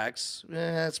still directs,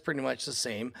 that's pretty much the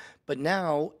same, but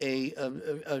now a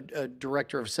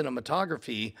director of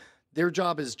cinematography, their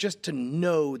job is just to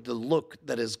know the look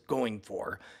that is going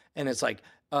for. And it's like,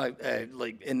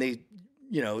 and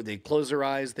they close their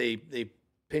eyes, they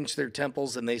pinch their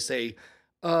temples, and they say,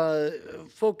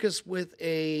 focus with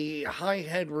a high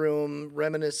headroom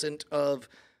reminiscent of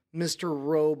Mr.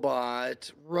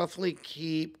 Robot, roughly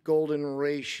keep golden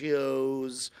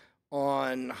ratios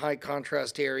on high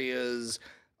contrast areas.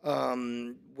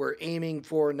 We're aiming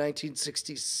for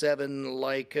 1967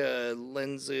 Leica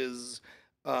lenses,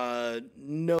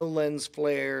 no lens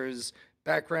flares,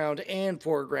 background and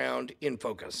foreground in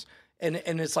focus. And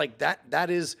it's like that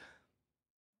is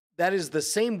the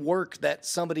same work that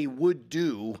somebody would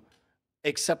do,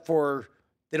 except for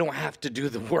they don't have to do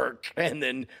the work,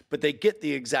 but they get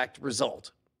the exact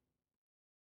result.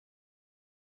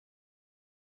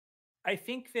 I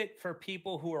think that for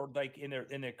people who are like in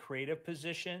their creative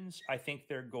positions, I think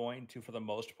they're going to, for the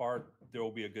most part, there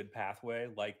will be a good pathway,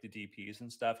 like the DPs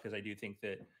and stuff. Because I do think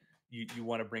that you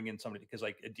want to bring in somebody, because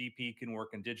like a DP can work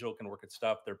in digital, can work at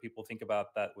stuff. There are people think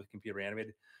about that with computer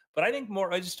animated, but I think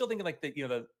more. I just still think like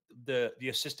the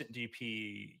assistant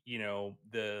DP,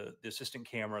 the assistant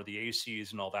camera, the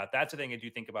ACs and all that. That's the thing I do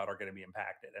think about are going to be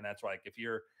impacted, and that's why like if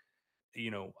you're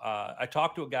I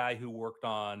talked to a guy who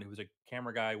was a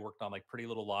camera guy, worked on like Pretty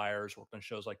Little Liars, worked on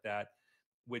shows like that,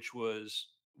 which was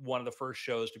one of the first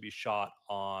shows to be shot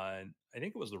on, I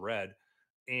think it was the Red.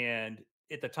 And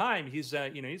at the time, he's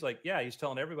like, yeah, he's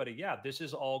telling everybody, yeah, this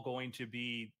is all going to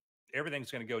be, everything's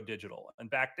going to go digital. And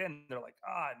back then, they're like,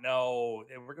 no,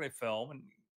 we're going to film. And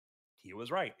he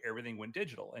was right. Everything went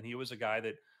digital. And he was a guy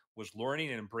that was learning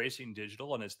and embracing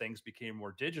digital. And as things became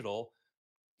more digital,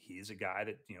 he's a guy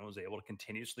that was able to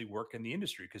continuously work in the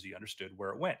industry because he understood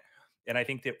where it went. And I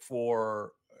think that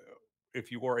for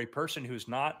if you are a person who's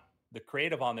not the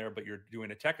creative on there, but you're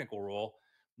doing a technical role,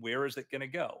 where is it going to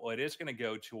go? Well, it is going to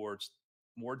go towards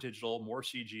more digital, more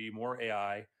CG, more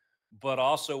AI, but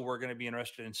also we're going to be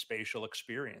interested in spatial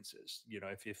experiences.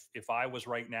 If I was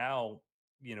right now,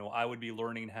 I would be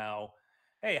learning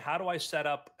hey, how do I set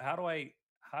up? How do I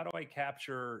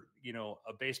capture,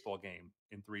 a baseball game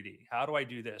in 3D? How do I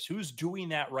do this? Who's doing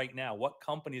that right now? What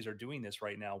companies are doing this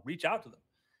right now? Reach out to them.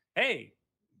 Hey,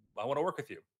 I want to work with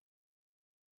you.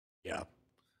 Yeah.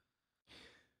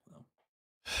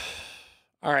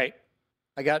 All right.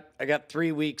 I got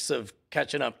 3 weeks of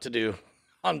catching up to do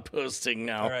on posting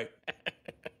now. All right.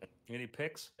 Any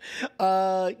picks?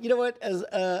 You know what?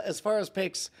 As far as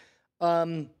picks,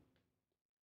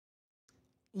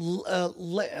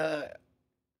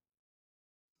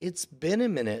 it's been a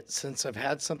minute since I've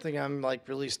had something I'm like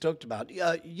really stoked about.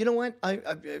 You know what?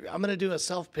 I'm gonna do a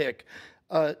self pick.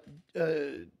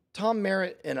 Tom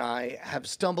Merritt and I have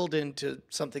stumbled into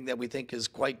something that we think is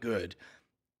quite good.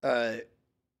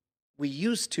 We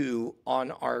used to,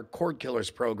 on our Cord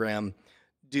Killers program,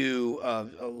 do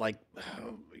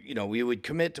we would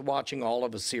commit to watching all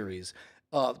of a series.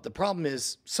 The problem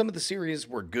is some of the series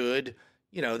were good.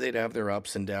 They'd have their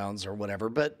ups and downs or whatever,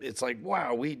 but it's like,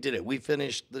 wow, we did it. We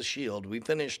finished The Shield. We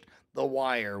finished The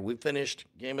Wire. We finished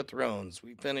Game of Thrones.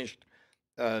 We finished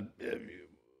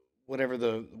whatever,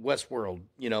 the Westworld,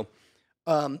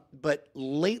 But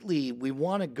lately, we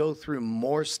want to go through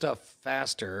more stuff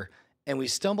faster, and we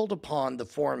stumbled upon the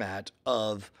format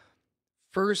of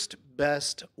first,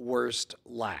 best, worst,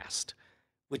 last,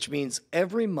 which means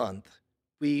every month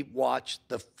we watch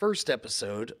the first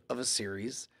episode of a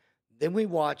series. Then we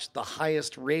watch the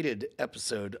highest rated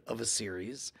episode of a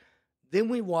series. Then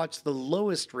we watch the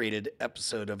lowest rated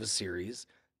episode of a series.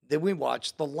 Then we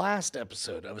watch the last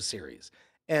episode of a series.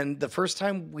 And the first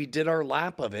time we did our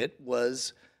lap of it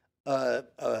was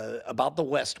about the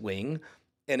West Wing.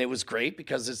 And it was great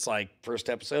because it's like first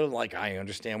episode, like, I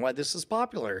understand why this is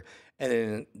popular.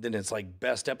 And then it's like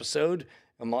best episode.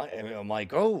 I'm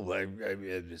like, oh,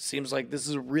 it seems like this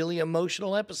is a really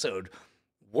emotional episode.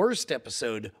 Worst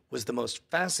episode was the most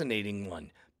fascinating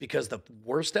one because the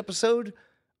worst episode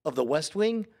of The West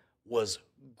Wing was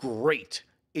great.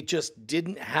 It just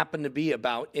didn't happen to be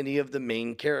about any of the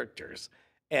main characters.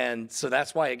 And so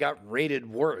that's why it got rated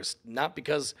worst, not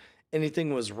because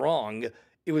anything was wrong.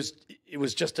 It was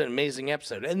just an amazing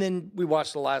episode. And then we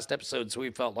watched the last episode, so we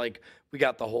felt like we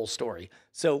got the whole story.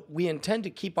 So we intend to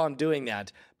keep on doing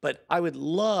that, but I would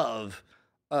love...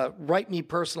 write me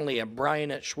personally at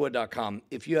brian@schwood.com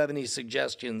if you have any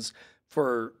suggestions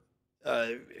for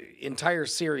entire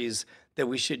series that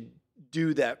we should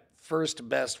do that first,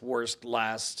 best, worst,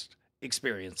 last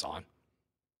experience on.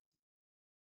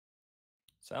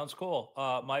 Sounds cool.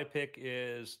 My pick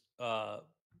is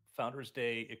Founders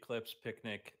Day Eclipse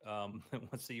Picnic.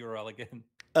 What's the URL again?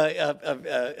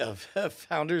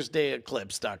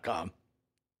 FoundersDayEclipse.com.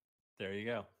 There you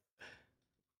go.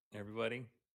 Everybody,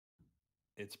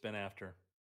 it's been after.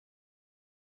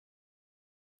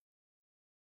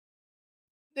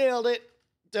 Nailed it.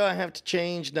 Do I have to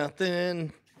change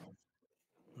nothing?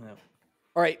 No.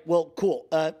 All right. Well, cool.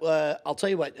 I'll tell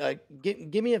you what.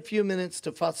 Give me a few minutes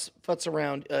to futz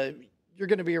around. You're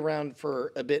going to be around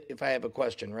for a bit if I have a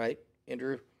question, right,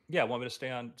 Andrew? Yeah. Want me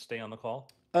to stay on the call?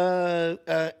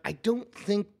 I don't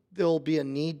think there'll be a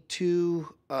need to.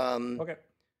 Okay.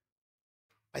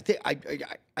 I think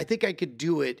I could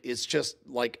do it. It's just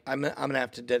like I'm gonna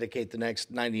have to dedicate the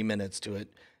next 90 minutes to it,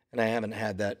 and I haven't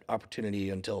had that opportunity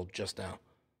until just now.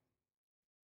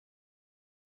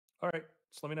 All right.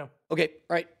 Just let me know. Okay.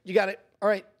 All right. You got it. All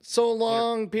right. So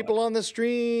long, people on the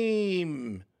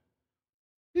stream.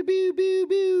 Boo, boo, boo,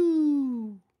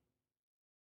 boo.